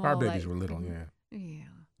so small. Our babies were little, Mhm. yeah. Yeah.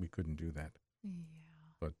 We couldn't do that. Yeah.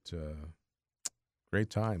 But great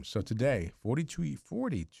times. So today,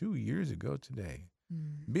 42 years ago today,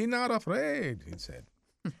 be not afraid, he said.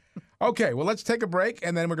 Okay, well, let's take a break,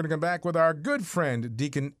 and then we're going to come back with our good friend,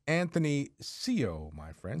 Deacon Anthony Sio,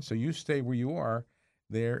 my friend. So you stay where you are.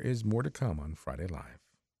 There is more to come on Friday Live.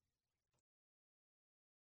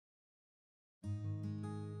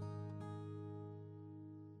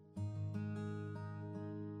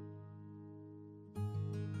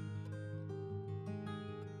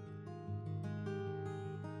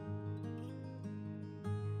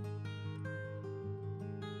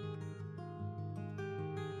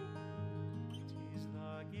 Tis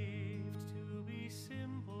the gift to be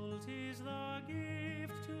simple, tis the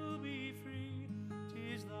gift to be free,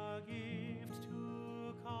 tis the gift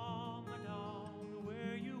to come down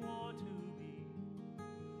where you want to be.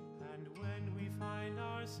 And when we find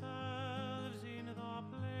ourselves in the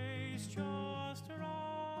place just right,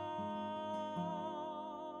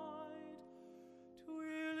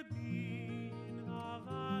 'twill be in the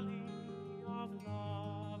valley of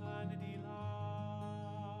love and delight.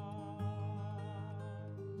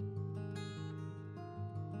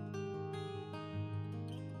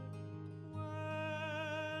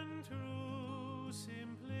 When true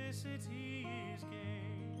simplicity is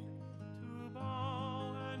gained, to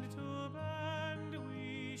bow and to bend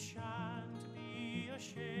we shan't be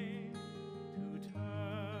ashamed. To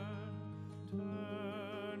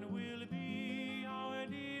turn will be our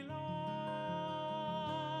delight,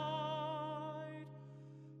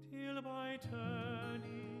 till by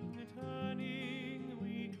turning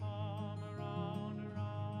we come around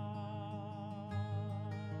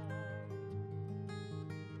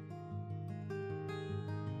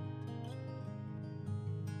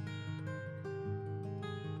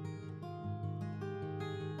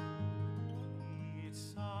Be it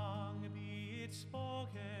sung, be it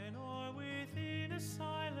spoken, or within a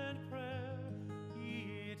silent prayer,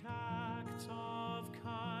 be it acts of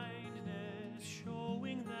kindness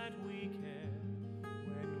showing that we care,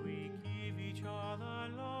 when we give each other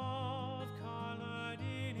love colored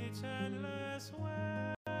in its endless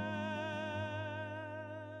ways.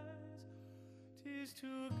 'Tis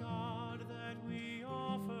to God that we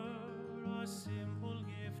offer a simple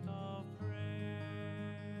gift of praise.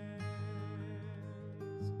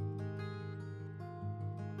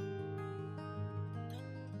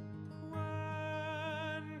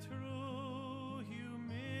 When true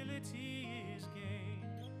humility is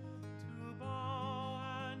gained, to bow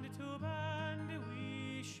and to bend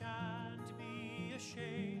we shan't be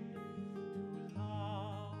ashamed.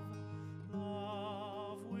 To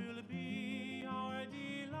love will be our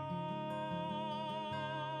delight,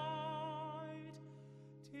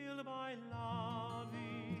 till by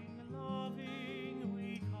loving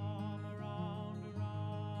we come around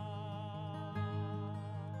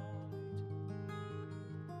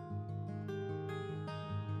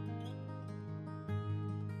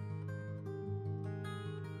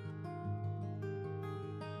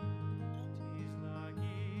Tis the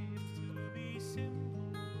gift to be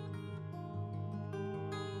simple,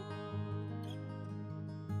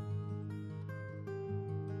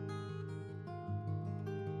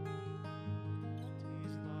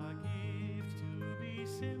 tis the gift to be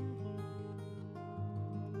simple.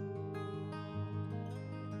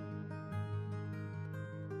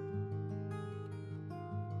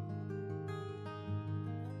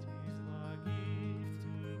 Tis the gift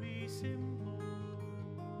to be simple.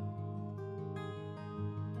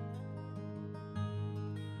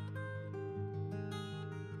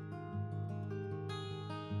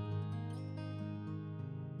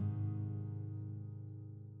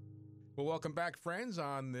 Well, welcome back, friends,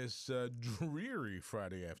 on this dreary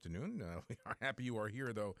Friday afternoon. We are happy you are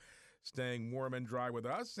here, though, staying warm and dry with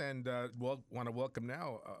us. And want to welcome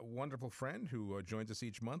now a wonderful friend who joins us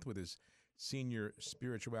each month with his senior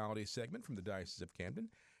spirituality segment from the Diocese of Camden,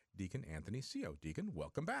 Deacon Anthony Sio. Deacon,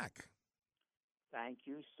 welcome back. Thank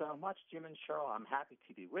you so much, Jim and Cheryl. I'm happy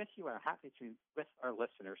to be with you, and I'm happy to be with our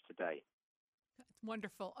listeners today. It's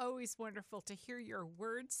wonderful. Always wonderful to hear your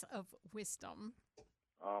words of wisdom.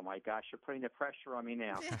 Oh, my gosh, you're putting the pressure on me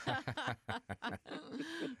now.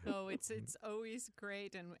 Oh, it's always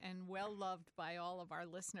great and well-loved by all of our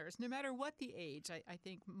listeners, no matter what the age. I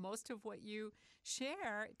think most of what you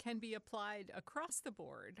share can be applied across the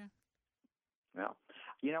board. Well,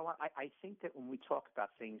 you know what? I think that when we talk about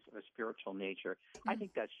things of a spiritual nature, I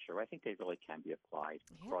think that's true. I think they really can be applied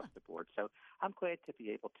across the board. So I'm glad to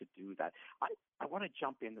be able to do that. I want to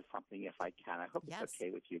jump into something if I can. I hope it's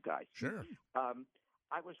okay with you guys. Sure.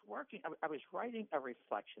 I was writing a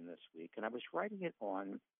reflection this week, and I was writing it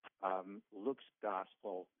on Luke's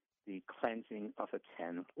Gospel, the cleansing of the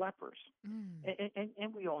 10 lepers.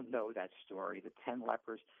 And we all know that story. The 10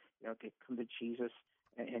 lepers, they come to Jesus,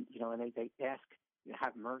 and they ask,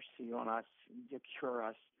 have mercy on us, cure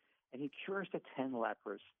us. And he cures the 10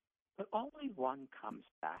 lepers, but only one comes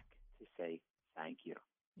back to say thank you.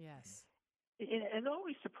 Yes. It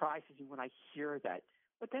always surprises me when I hear that.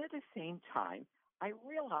 But then at the same time, I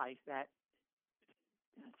realize that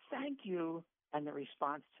thank you and the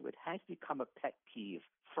response to it has become a pet peeve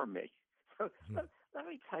for me. So let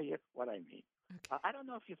me tell you what I mean. Okay. I don't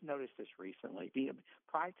know if you've noticed this recently.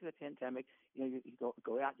 Prior to the pandemic, you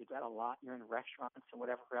go out, you got a lot, you're in restaurants and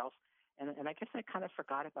whatever else. And I guess I kind of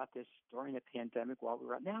forgot about this during the pandemic while we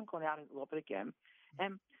were out. Now I'm going out a little bit again.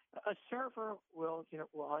 And a server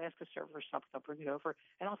I'll ask a server for something, I'll bring it over,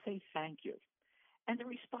 and I'll say thank you. And the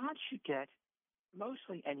response you get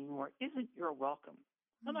mostly anymore isn't you're welcome.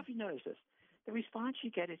 I don't know if you notice this. The response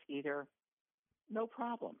you get is either no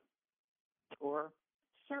problem or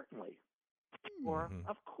certainly or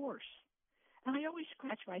of course. And I always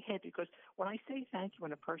scratch my head because when I say thank you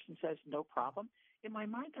when a person says no problem, in my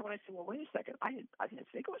mind, when I say, well, wait a second, I didn't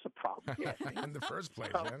think it was a problem. In the first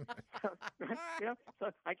place, So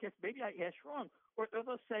I guess maybe I asked wrong. Or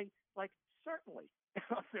they'll say, like, certainly.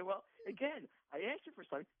 I'll say, well, again, I asked you for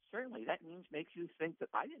something. Certainly, that makes you think that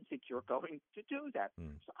I didn't think you were going to do that.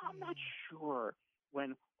 So I'm not sure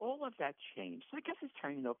when all of that changed. So I guess it's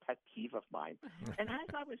turning into a pet peeve of mine. And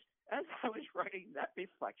as I was writing that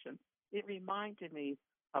reflection, it reminded me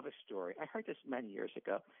of a story. I heard this many years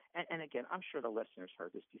ago. And again, I'm sure the listeners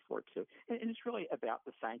heard this before, too. And it's really about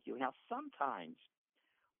the thank you. Now, sometimes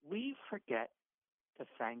we forget to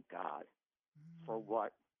thank God for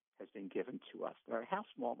what has been given to us, no matter how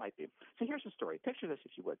small it might be. So here's the story. Picture this,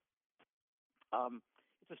 if you would.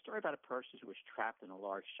 It's a story about a person who was trapped in a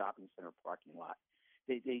large shopping center parking lot.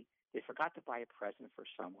 They forgot to buy a present for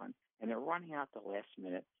someone, and they're running out the last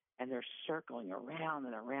minute, and they're circling around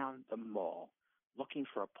and around the mall looking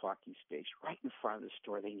for a parking space right in front of the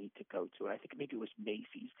store they need to go to. And I think maybe it was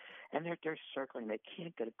Macy's. And they're circling. They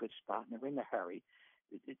can't get a good spot, and they're in a hurry.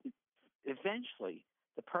 Eventually,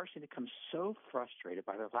 the person becomes so frustrated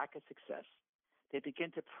by their lack of success, they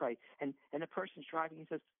begin to pray. And the person's driving, he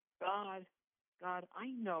says, God, I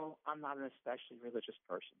know I'm not an especially religious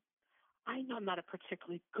person. I know I'm not a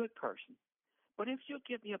particularly good person. But if you'll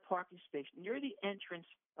give me a parking space near the entrance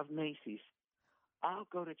of Macy's, I'll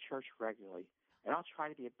go to church regularly, and I'll try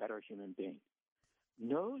to be a better human being.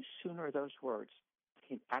 No sooner those words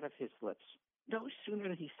came out of his lips, no sooner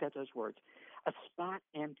than he said those words, a spot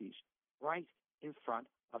empties right in front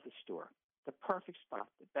of the store. The perfect spot,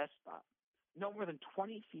 the best spot, no more than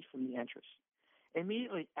 20 feet from the entrance.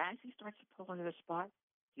 Immediately, as he starts to pull into the spot,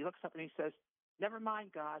 he looks up and he says, never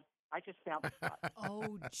mind, God, I just found the spot.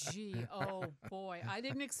 Oh, gee. Oh, boy. I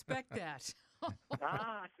didn't expect that.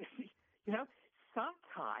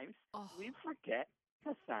 Sometimes we forget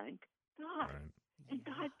to thank God. Right. And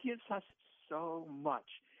God gives us so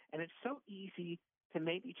much. And it's so easy to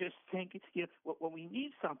maybe just think, when we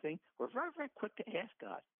need something, we're very, very quick to ask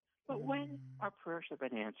God. But when our prayers have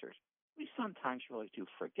been answered, we sometimes really do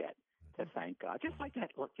forget to thank God. Just like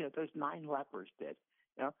that, those 9 lepers did.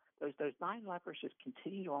 Those 9 lepers just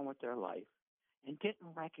continued on with their life and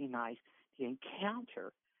didn't recognize the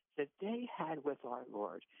encounter that they had with our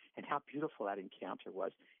Lord and how beautiful that encounter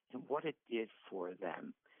was and what it did for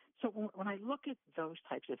them. So when I look at those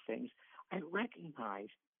types of things, I recognize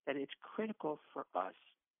that it's critical for us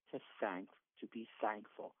to be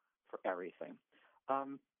thankful for everything. I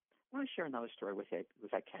want to share another story with you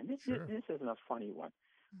if I can. This isn't a funny one,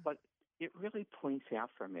 but it really points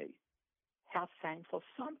out for me how thankful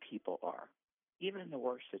some people are, even in the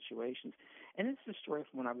worst situations. And this is a story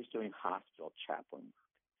from when I was doing hospital chaplain work.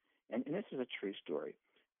 And this is a true story.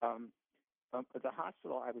 At the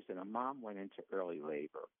hospital I was in, a mom went into early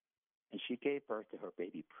labor, and she gave birth to her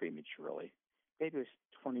baby prematurely. Baby was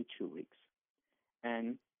 22 weeks.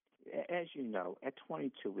 And as you know, at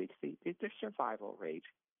 22 weeks, the survival rate,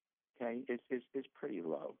 okay, is pretty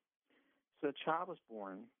low. So the child was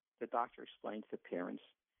born. The doctor explained to the parents,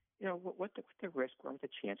 what the risk were, what the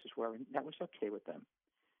chances were, and that was okay with them.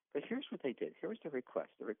 But here's what they did. Here was the request.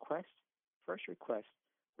 First request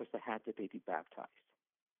was to have the baby baptized.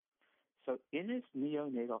 So in his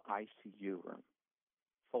neonatal ICU room,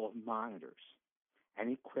 full of monitors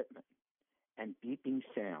and equipment and beeping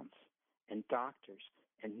sounds and doctors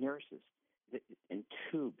and nurses and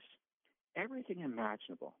tubes, everything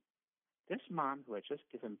imaginable, this mom who had just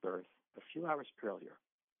given birth a few hours earlier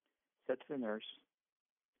said to the nurse,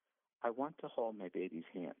 "I want to hold my baby's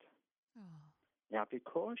hand." Now,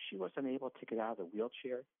 because she was unable to get out of the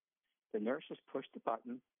wheelchair, the nurses pushed the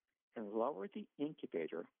button and lowered the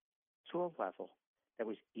incubator to a level that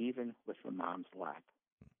was even with the mom's lap.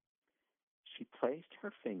 She placed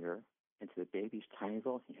her finger into the baby's tiny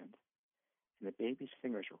little hand, and the baby's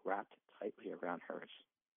fingers were wrapped tightly around hers.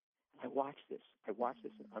 And I watched this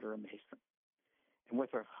in utter amazement. And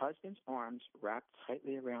with her husband's arms wrapped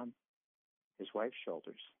tightly around his wife's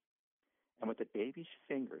shoulders, and with the baby's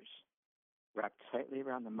fingers wrapped tightly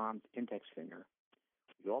around the mom's index finger,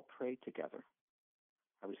 we all prayed together.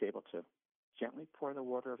 I was able to gently pour the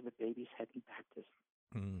water over the baby's head in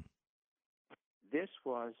baptism. This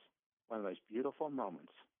was one of those beautiful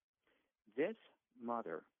moments. This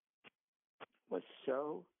mother was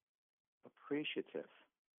so appreciative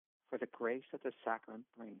for the grace that the sacrament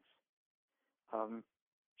brings.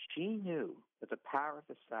 She knew that the power of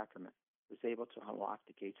the sacrament was able to unlock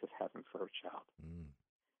the gates of heaven for her child.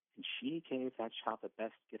 And she gave that child the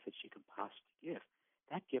best gift that she could possibly give,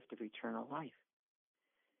 that gift of eternal life.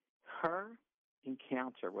 Her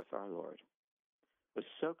encounter with our Lord was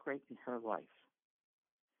so great in her life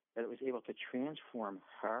that it was able to transform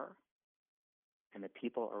her and the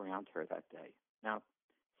people around her that day. Now,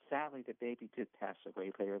 sadly, the baby did pass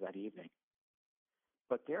away later that evening.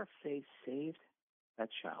 But their faith saved that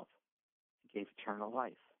child and gave eternal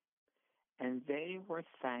life. And they were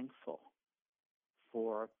thankful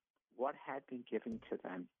for what had been given to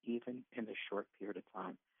them, even in the short period of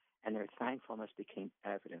time. And their thankfulness became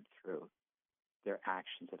evident through their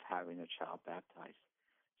actions of having a child baptized.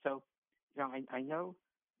 So, I know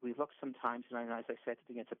we look sometimes, and as I said, I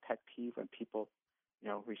think it's a pet peeve when people,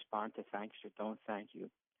 respond to thanks or don't thank you.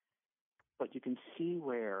 But you can see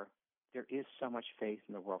where there is so much faith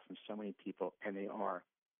in the world from so many people, and they are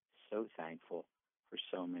so thankful for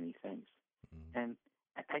so many things. And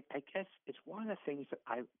I guess it's one of the things that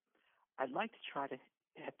I'd like to try to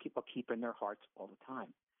have people keep in their hearts all the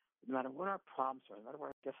time, no matter what our problems are, no matter what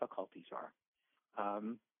our difficulties are.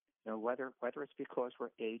 Whether it's because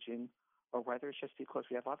we're aging or whether it's just because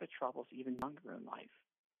we have other troubles even younger in life.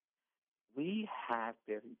 We have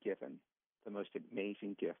been given the most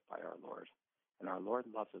amazing gift by our Lord. And our Lord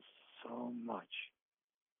loves us so much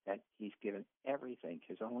that he's given everything,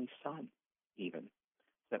 his only son, even,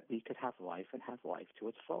 so that we could have life and have life to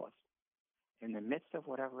its fullest. In the midst of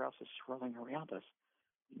whatever else is swirling around us,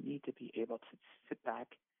 we need to be able to sit back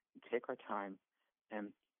and take our time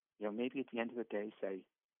and, maybe at the end of the day say,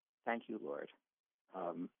 "Thank you, Lord."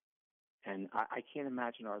 And I can't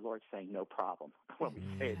imagine our Lord saying no problem when we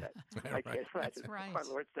say that. I can't imagine our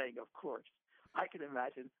Lord saying, "Of course." I can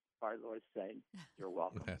imagine our Lord saying, "You're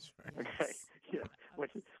welcome." That's right. Okay,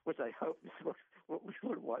 which I hope is what we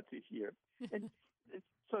would want to hear. And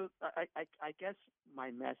so I guess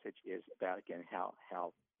my message is about, again, how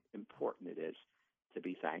important it is to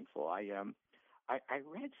be thankful. I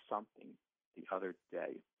read something the other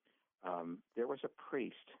day. There was a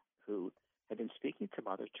priest who had been speaking to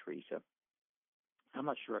Mother Teresa. I'm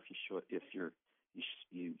not sure if you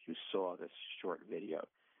saw this short video,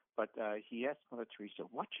 but he asked Mother Teresa,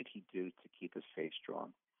 what should he do to keep his faith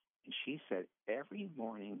strong? And she said, every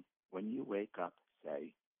morning when you wake up,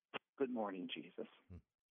 say, "Good morning, Jesus."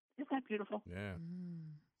 Isn't that beautiful? Yeah.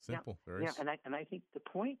 Simple. Very and I think the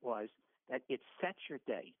point was that it sets your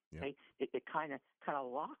day. Okay? It kind of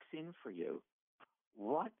locks in for you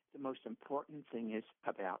what the most important thing is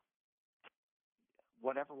about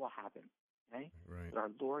whatever will happen. Okay? Right. That our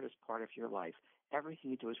Lord is part of your life.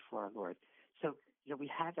 Everything you do is for our Lord. So, we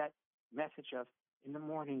have that message of, in the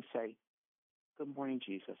morning, say, "Good morning,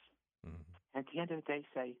 Jesus." At the end of the day,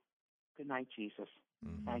 say, "Good night, Jesus.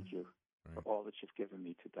 Thank you for all that you've given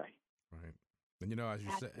me today." Right. And, as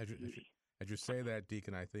you say that,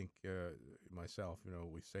 Deacon, I think myself,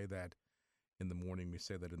 we say that in the morning, we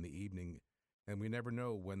say that in the evening, and we never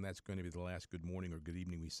know when that's going to be the last good morning or good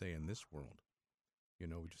evening we say in this world. We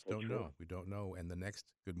just don't know. We don't know. And the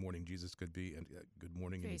next good morning, Jesus, could be good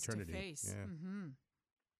morning face in eternity. To face. Yeah.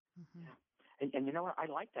 Yeah. And you know what? I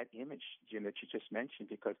like that image, Jim, that you just mentioned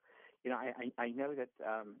because, I know that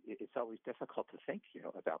it's always difficult to think,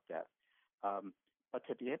 about that. But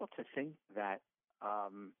to be able to think that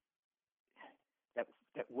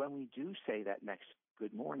that when we do say that next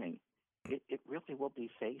good morning, it really will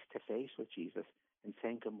be face to face with Jesus and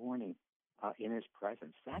saying good morning in His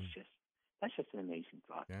presence. That's just an amazing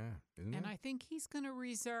thought. Yeah, isn't And it? I think He's going to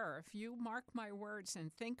reserve, you mark my words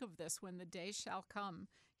and think of this when the day shall come.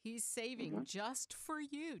 He's saving just for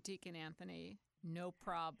you, Deacon Anthony. No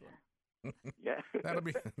problem. Yeah, that'll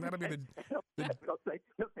be the remember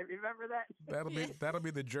that. that'll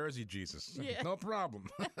be the Jersey Jesus. Yeah. No problem.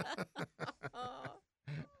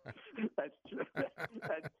 That's true.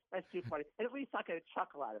 That's too funny. And at least I get a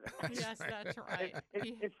chuckle out of it. Yes, that's right.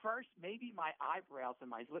 At first, maybe my eyebrows and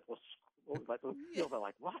my lip will feel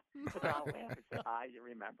like, what? But I'll laugh and say, you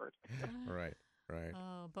remembered. Right.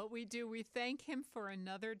 Oh, but we do. We thank Him for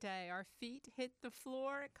another day. Our feet hit the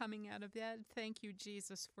floor coming out of bed. Thank you,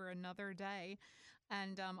 Jesus, for another day.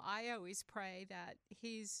 And I always pray that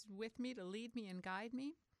He's with me to lead me and guide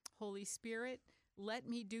me. Holy Spirit, let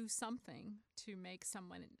me do something to make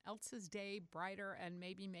someone else's day brighter and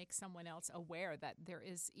maybe make someone else aware that there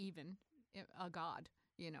is even a God,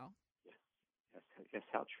 Yes,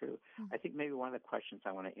 how true. I think maybe one of the questions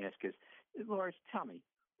I want to ask is, Lord, tell me,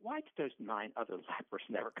 why did those 9 other lepers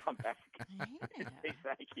never come back and say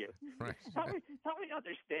thank you? Right. Help me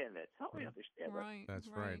understand this. Help me understand Right. That's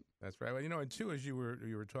right. That's right. Well, and too, as you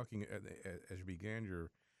were talking, as you began your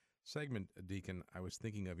segment, Deacon, I was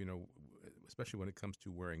thinking of, especially when it comes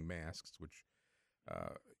to wearing masks, which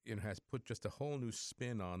has put just a whole new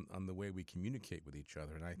spin on the way we communicate with each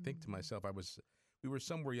other. And I think to myself, we were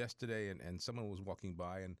somewhere yesterday, and someone was walking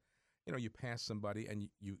by, and you pass somebody and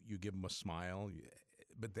you give them a smile,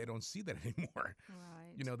 but they don't see that anymore.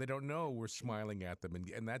 Right. They don't know we're smiling at them,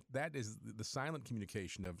 and that is the silent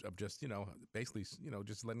communication of just basically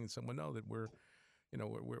just letting someone know that we're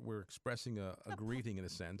expressing a greeting in a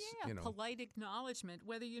sense. Yeah, polite acknowledgement,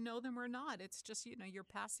 whether you know them or not. It's just you're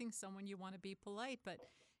passing someone, you want to be polite, but.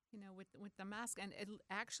 With the mask. And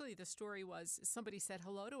actually, the story was somebody said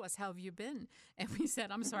hello to us. How have you been? And we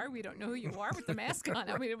said, I'm sorry, we don't know who you are with the mask on.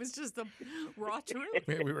 I mean, it was just the raw truth.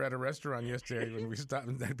 We were at a restaurant yesterday when we stopped,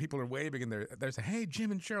 and people are waving, and they're saying, hey,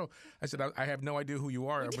 Jim and Cheryl. I said, I have no idea who you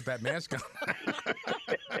are with that mask on.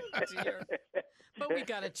 Dear. But we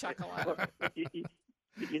got a chuckle out of it.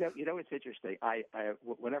 It's interesting.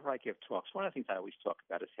 Whenever I give talks, one of the things I always talk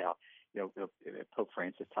about is how, Pope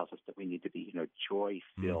Francis tells us that we need to be,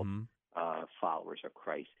 joy-filled followers of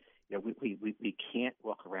Christ. We can't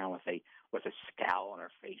walk around with a scowl on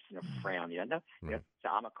our face and a frown. So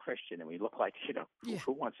I'm a Christian, and we look like,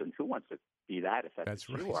 who wants to be that if that's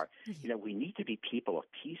what you are? We need to be people of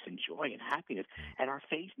peace and joy and happiness, and our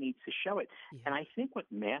face needs to show it. Yeah. And I think with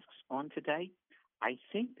masks on today, I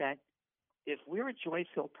think that if we're a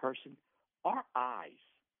joy-filled person, our eyes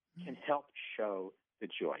can help show the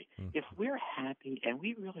joy. If we're happy and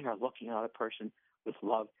we really are looking at a person with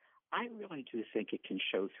love, I really do think it can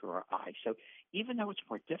show through our eyes. So even though it's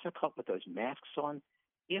more difficult with those masks on,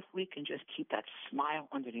 if we can just keep that smile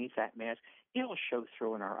underneath that mask, it'll show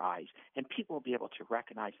through in our eyes, and people will be able to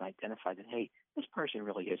recognize and identify that, hey, this person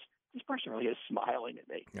really is smiling at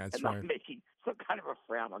me, and not making some kind of a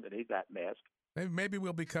frown underneath that mask. Maybe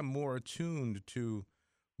we'll become more attuned to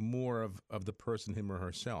more of the person, him or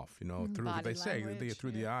herself. Through what they say,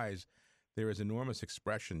 through the eyes, there is enormous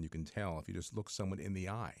expression you can tell if you just look someone in the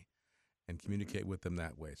eye and communicate with them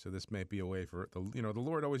that way. So this may be a way for the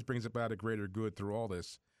Lord always brings about a greater good through all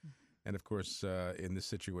this. And of course, in this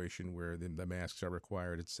situation where the masks are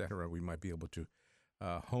required, et cetera, we might be able to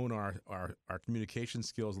hone our communication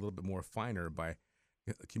skills a little bit more finer by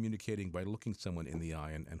communicating by looking someone in the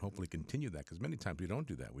eye and hopefully continue that, because many times we don't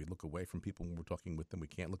do that. We look away from people when we're talking with them. We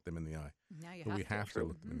can't look them in the eye. Now you but we have to True.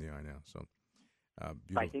 look them in the eye now. So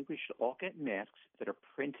I think we should all get masks that are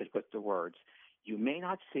printed with the words, "You may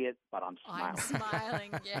not see it, but I'm smiling." I'm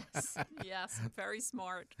smiling, yes, very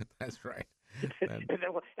smart. That's right. And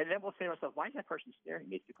then we'll say to ourselves, why is that person staring at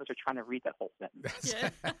me? It's because they're trying to read that whole sentence.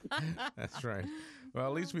 That's right. Well,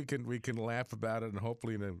 at least we can laugh about it, and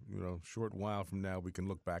hopefully in a short while from now we can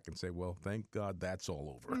look back and say, well, thank God that's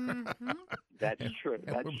all over. That's true.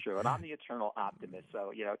 That's true. And I'm the eternal optimist.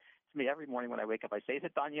 So, to me, every morning when I wake up, I say, is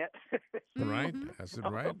it done yet? Right. That's it,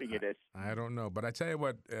 I'm right. hoping it is. I don't know. But I tell you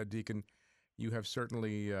what, Deacon, you have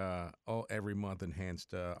certainly every month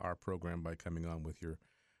enhanced our program by coming on with your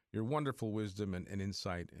wonderful wisdom and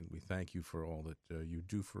insight, and we thank you for all that you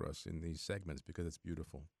do for us in these segments, because it's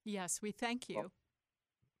beautiful. Yes, we thank you.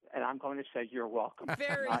 and I'm going to say you're welcome.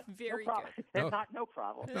 Very, very good. No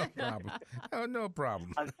problem. No problem. Oh, no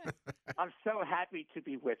problem. I'm so happy to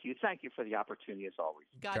be with you. Thank you for the opportunity, as always.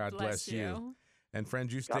 God bless you. And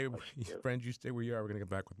friends, you stay where you are. We're going to get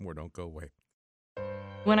back with more. Don't go away.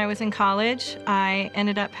 When I was in college, I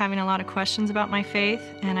ended up having a lot of questions about my faith,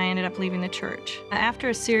 and I ended up leaving the church. After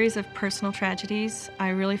a series of personal tragedies, I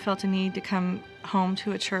really felt a need to come home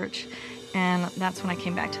to a church, and that's when I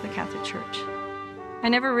came back to the Catholic Church. I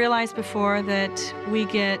never realized before that we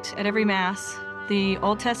get, at every Mass, the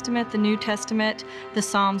Old Testament, the New Testament, the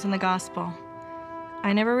Psalms, and the Gospel.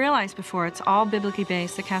 I never realized before it's all biblically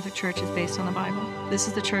based. The Catholic Church is based on the Bible. This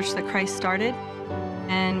is the church that Christ started,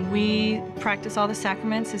 and we practice all the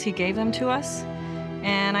sacraments as He gave them to us,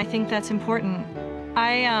 and I think that's important.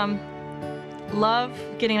 I love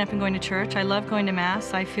getting up and going to church. I love going to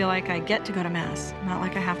Mass. I feel like I get to go to Mass, not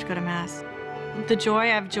like I have to go to Mass. I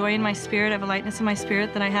have joy in my spirit, I have a lightness in my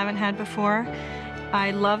spirit that I haven't had before.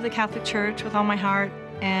 I love the Catholic Church with all my heart,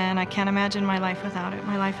 and I can't imagine my life without it.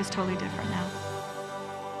 My life is totally different now.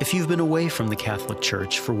 If you've been away from the Catholic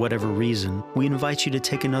Church for whatever reason, we invite you to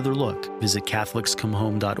take another look. Visit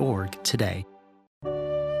CatholicsComeHome.org today.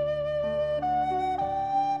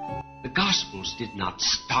 The Gospels did not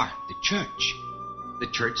start the church. The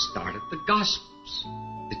church started the Gospels.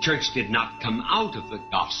 The church did not come out of the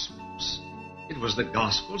Gospels. It was the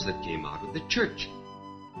Gospels that came out of the church.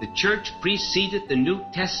 The church preceded the New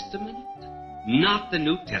Testament, not the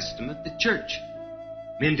New Testament, the church.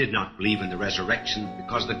 Men did not believe in the resurrection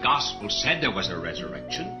because the Gospel said there was a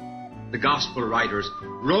resurrection. The Gospel writers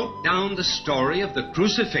wrote down the story of the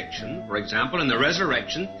crucifixion, for example, and the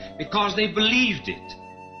resurrection because they believed it.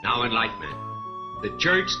 Now, in like manner, the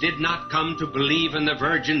church did not come to believe in the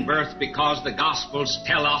virgin birth because the Gospels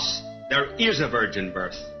tell us there is a virgin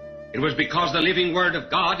birth. It was because the living Word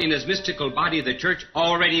of God in His mystical body, the church,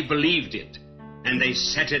 already believed it, and they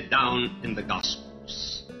set it down in the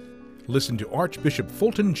Gospels. Listen to Archbishop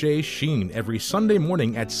Fulton J. Sheen every Sunday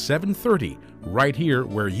morning at 7:30, right here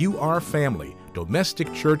where you are family,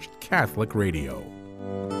 Domestic Church Catholic Radio.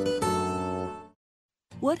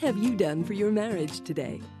 What have you done for your marriage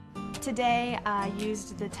today? Today, I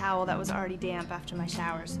used the towel that was already damp after my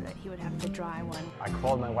shower so that he would have the dry one. I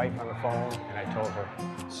called my wife on the phone and I told her,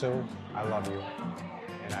 Sue, I love you,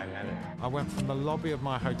 and I meant it. I went from the lobby of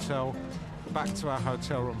my hotel back to our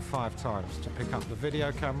hotel room 5 times to pick up the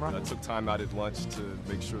video camera. I took time out at lunch to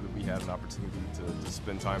make sure that we had an opportunity to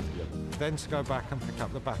spend time together. Then to go back and pick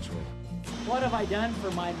up the battery. What have I done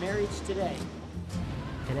for my marriage today?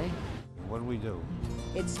 Today? What did we do?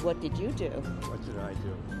 It's what did you do? What did I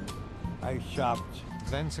do? I shopped.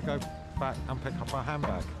 Then to go back and pick up our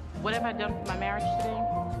handbag. What have I done for my marriage today?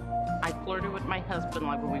 I flirted with my husband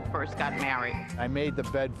like when we first got married. I made the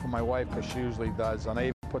bed for my wife because she usually does, and I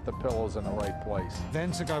even put the pillows in the right place.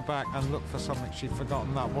 Then to go back and look for something she'd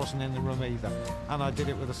forgotten that wasn't in the room either. And I did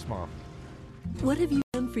it with a smile. What have you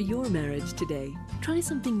done for your marriage today? Try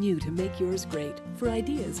something new to make yours great. For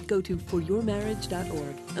ideas, go to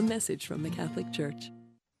foryourmarriage.org, a message from the Catholic Church.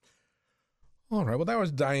 All right. Well, that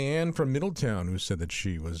was Diane from Middletown who said that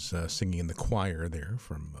she was singing in the choir there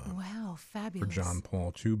from wow, fabulous. For John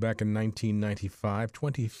Paul II back in 1995,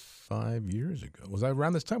 25 years ago. Was that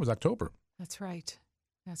around this time? It was October. That's right.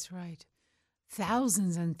 That's right.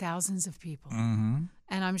 Thousands and thousands of people. Mm-hmm.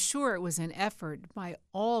 And I'm sure it was an effort by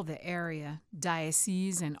all the area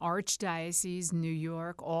dioceses and archdioceses, New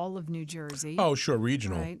York, all of New Jersey. Oh, sure,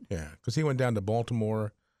 regional. Right. Yeah, because he went down to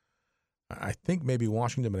Baltimore. I think maybe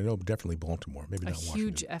Washington, but I know definitely Baltimore. Maybe not Washington. A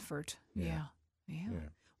huge effort. Yeah.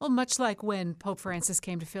 Well, much like when Pope Francis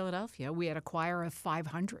came to Philadelphia, we had a choir of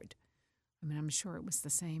 500. I mean, I'm sure it was the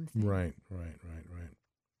same thing. Right.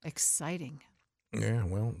 Exciting. Yeah,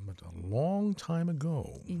 well, but a long time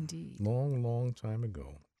ago. Indeed. Long time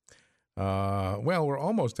ago. Well, we're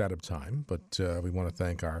almost out of time, but we want to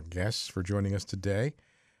thank our guests for joining us today.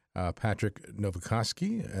 Patrick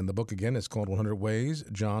Novokoski, and the book again is called 100 Ways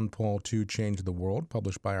John Paul II Changed the World,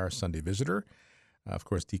 published by our Sunday Visitor. Of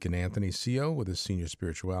course, Deacon Anthony Seo with his Senior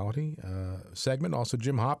Spirituality segment. Also,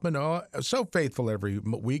 Jim Hoffman, so faithful every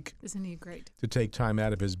week. Isn't he great? To take time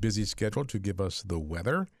out of his busy schedule to give us the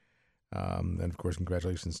weather. And, of course,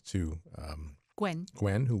 congratulations to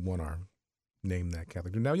Gwen, who won our Name That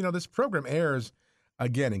Catholic. Now, this program airs,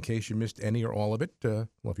 again, in case you missed any or all of it. Well,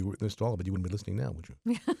 if you missed all of it, you wouldn't be listening now, would you?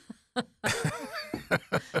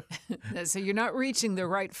 So you're not reaching the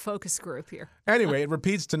right focus group here. Anyway, it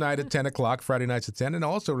repeats tonight at 10 o'clock, Friday nights at 10, and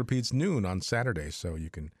also repeats noon on Saturday, so you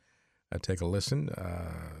can take a listen.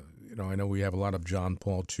 I know we have a lot of John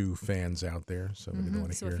Paul II fans out there, so we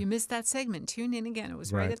want to So hear if you missed that segment, tune in again. It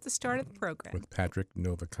was right at the start of the program. with Patrick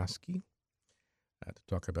Novakoski to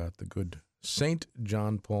talk about the good Saint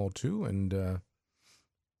John Paul II. And, of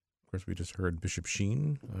course, we just heard Bishop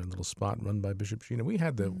Sheen, a little spot run by Bishop Sheen. And we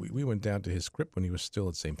had we went down to his crypt when he was still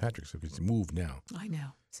at St. Patrick's, so he's moved now. I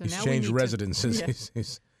know. So he's now changed we need residences. To,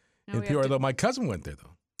 He's Now in we have Peoria, to- though my cousin went there,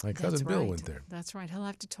 though. My cousin That's Bill right. went there. That's right. He'll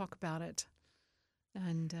have to talk about it.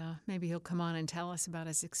 And maybe he'll come on and tell us about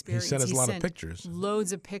his experience. He sent us a lot of pictures.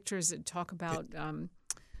 Loads of pictures that talk about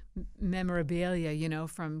memorabilia,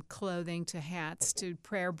 from clothing to hats to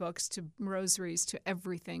prayer books to rosaries to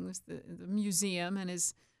everything. It was the museum and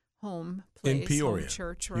his home place, In Peoria. home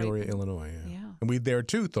church, right? Peoria, Illinois, yeah. Yeah. And we there,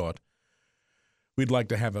 too, thought we'd like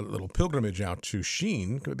to have a little pilgrimage out to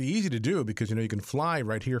Sheen. It would be easy to do because, you can fly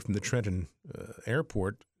right here from the Trenton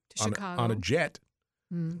airport To on Chicago. a jet,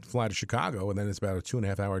 Mm. fly to Chicago, and then it's about a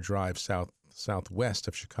 2.5-hour drive southwest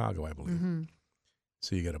of Chicago, I believe. Mm-hmm.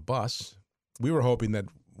 So you get a bus. We were hoping that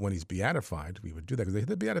when he's beatified, we would do that because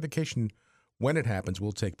the beatification, when it happens,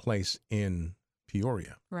 will take place in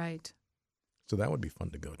Peoria. Right. So that would be fun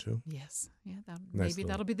to go to. Yes. Yeah. Nice Maybe little-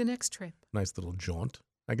 that'll be the next trip. Nice little jaunt.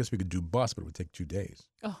 I guess we could do bus, but it would take 2 days.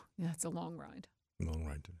 Oh, yeah, it's a long ride. Long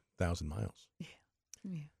ride to 1,000 miles.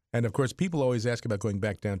 Yeah. And, of course, people always ask about going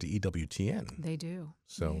back down to EWTN. They do.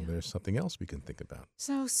 So Yeah. there's something else we can think about.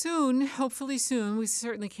 So soon, hopefully soon, we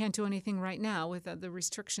certainly can't do anything right now with the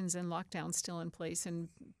restrictions and lockdowns still in place in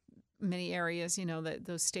many areas,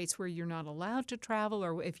 those states where you're not allowed to travel,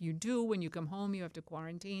 or if you do, when you come home, you have to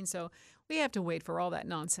quarantine. So we have to wait for all that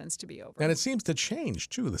nonsense to be over. And it seems to change,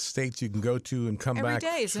 too. The states you can go to and come Every back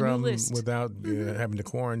day is a new from list. without having to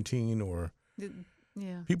quarantine or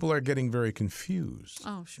Yeah. people are getting very confused.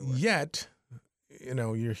 Oh, sure. Yet,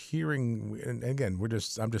 you're hearing, and again,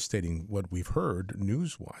 I'm just stating what we've heard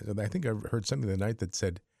news-wise. And I think I heard something the night that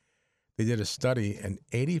said they did a study, and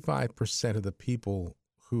 85% of the people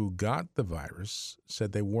who got the virus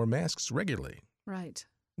said they wore masks regularly. Right.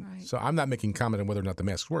 Right. So I'm not making comment on whether or not the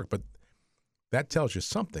masks work, but that tells you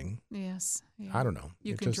something. Yes. Yeah. I don't know.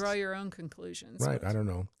 You It can just- draw your own conclusions. Right. but- I don't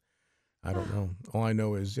know. All I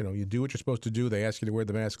know is, you do what you're supposed to do. They ask you to wear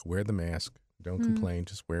the mask. Wear the mask. Don't complain.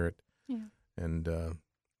 Just wear it. Yeah. And,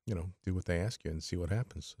 do what they ask you and see what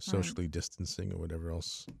happens. Socially distancing or whatever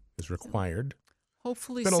else is required.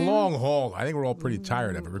 Hopefully It's been soon. a long haul. I think we're all pretty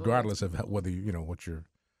tired of it, regardless of whether,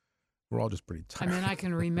 we're all just pretty I tired. mean, I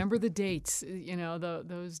can remember the dates,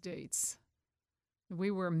 those dates.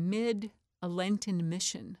 We were mid a Lenten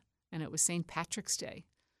mission, and it was St. Patrick's Day.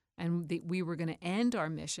 And we were going to end our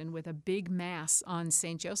mission with a big mass on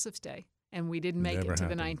St. Joseph's Day. And we didn't make Never it to the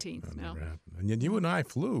happened. 19th. That No. never happened. And yet you and I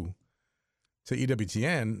flew to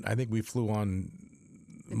EWTN. I think we flew on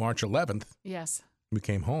March 11th. Yes. We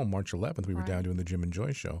came home March 11th. We were down Right. doing the Jim and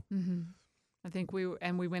Joy show. Mm-hmm. I think we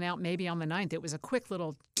went out maybe on the 9th. It was a quick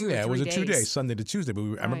little 2 or Yeah, it was 3 a 2 days. day, Sunday to Tuesday. But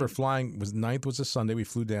I remember Right. flying. 9th was a Sunday. We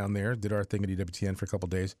flew down there, did our thing at EWTN for a couple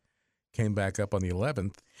of days, came back up on the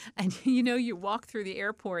 11th. And you walk through the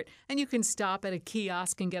airport and you can stop at a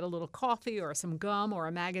kiosk and get a little coffee or some gum or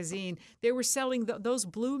a magazine. They were selling those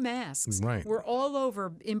blue masks. Right. Were all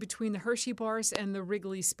over in between the Hershey bars and the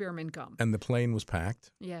Wrigley Spearmint gum. And the plane was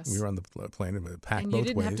packed. Yes. We were on the plane, packed And both you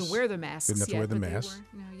didn't ways. have to wear the masks. Didn't have to yet, wear the but they mask.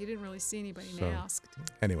 were- No, you didn't really see anybody So- masked.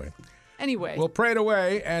 Anyway. Anyway. Well, pray it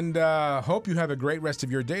away, and hope you have a great rest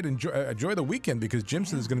of your day. Enjoy the weekend, because Jim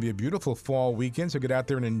says it's going to be a beautiful fall weekend, so get out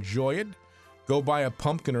there and enjoy it. Go buy a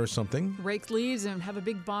pumpkin or something. Rake leaves and have a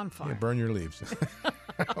big bonfire. Yeah, burn your leaves.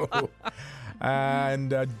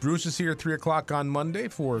 And Bruce is here at 3 o'clock on Monday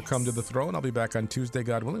for Come to the Throne. I'll be back on Tuesday,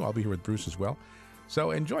 God willing. I'll be here with Bruce as well.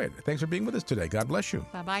 So enjoy it. Thanks for being with us today. God bless you.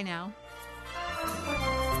 Bye-bye now.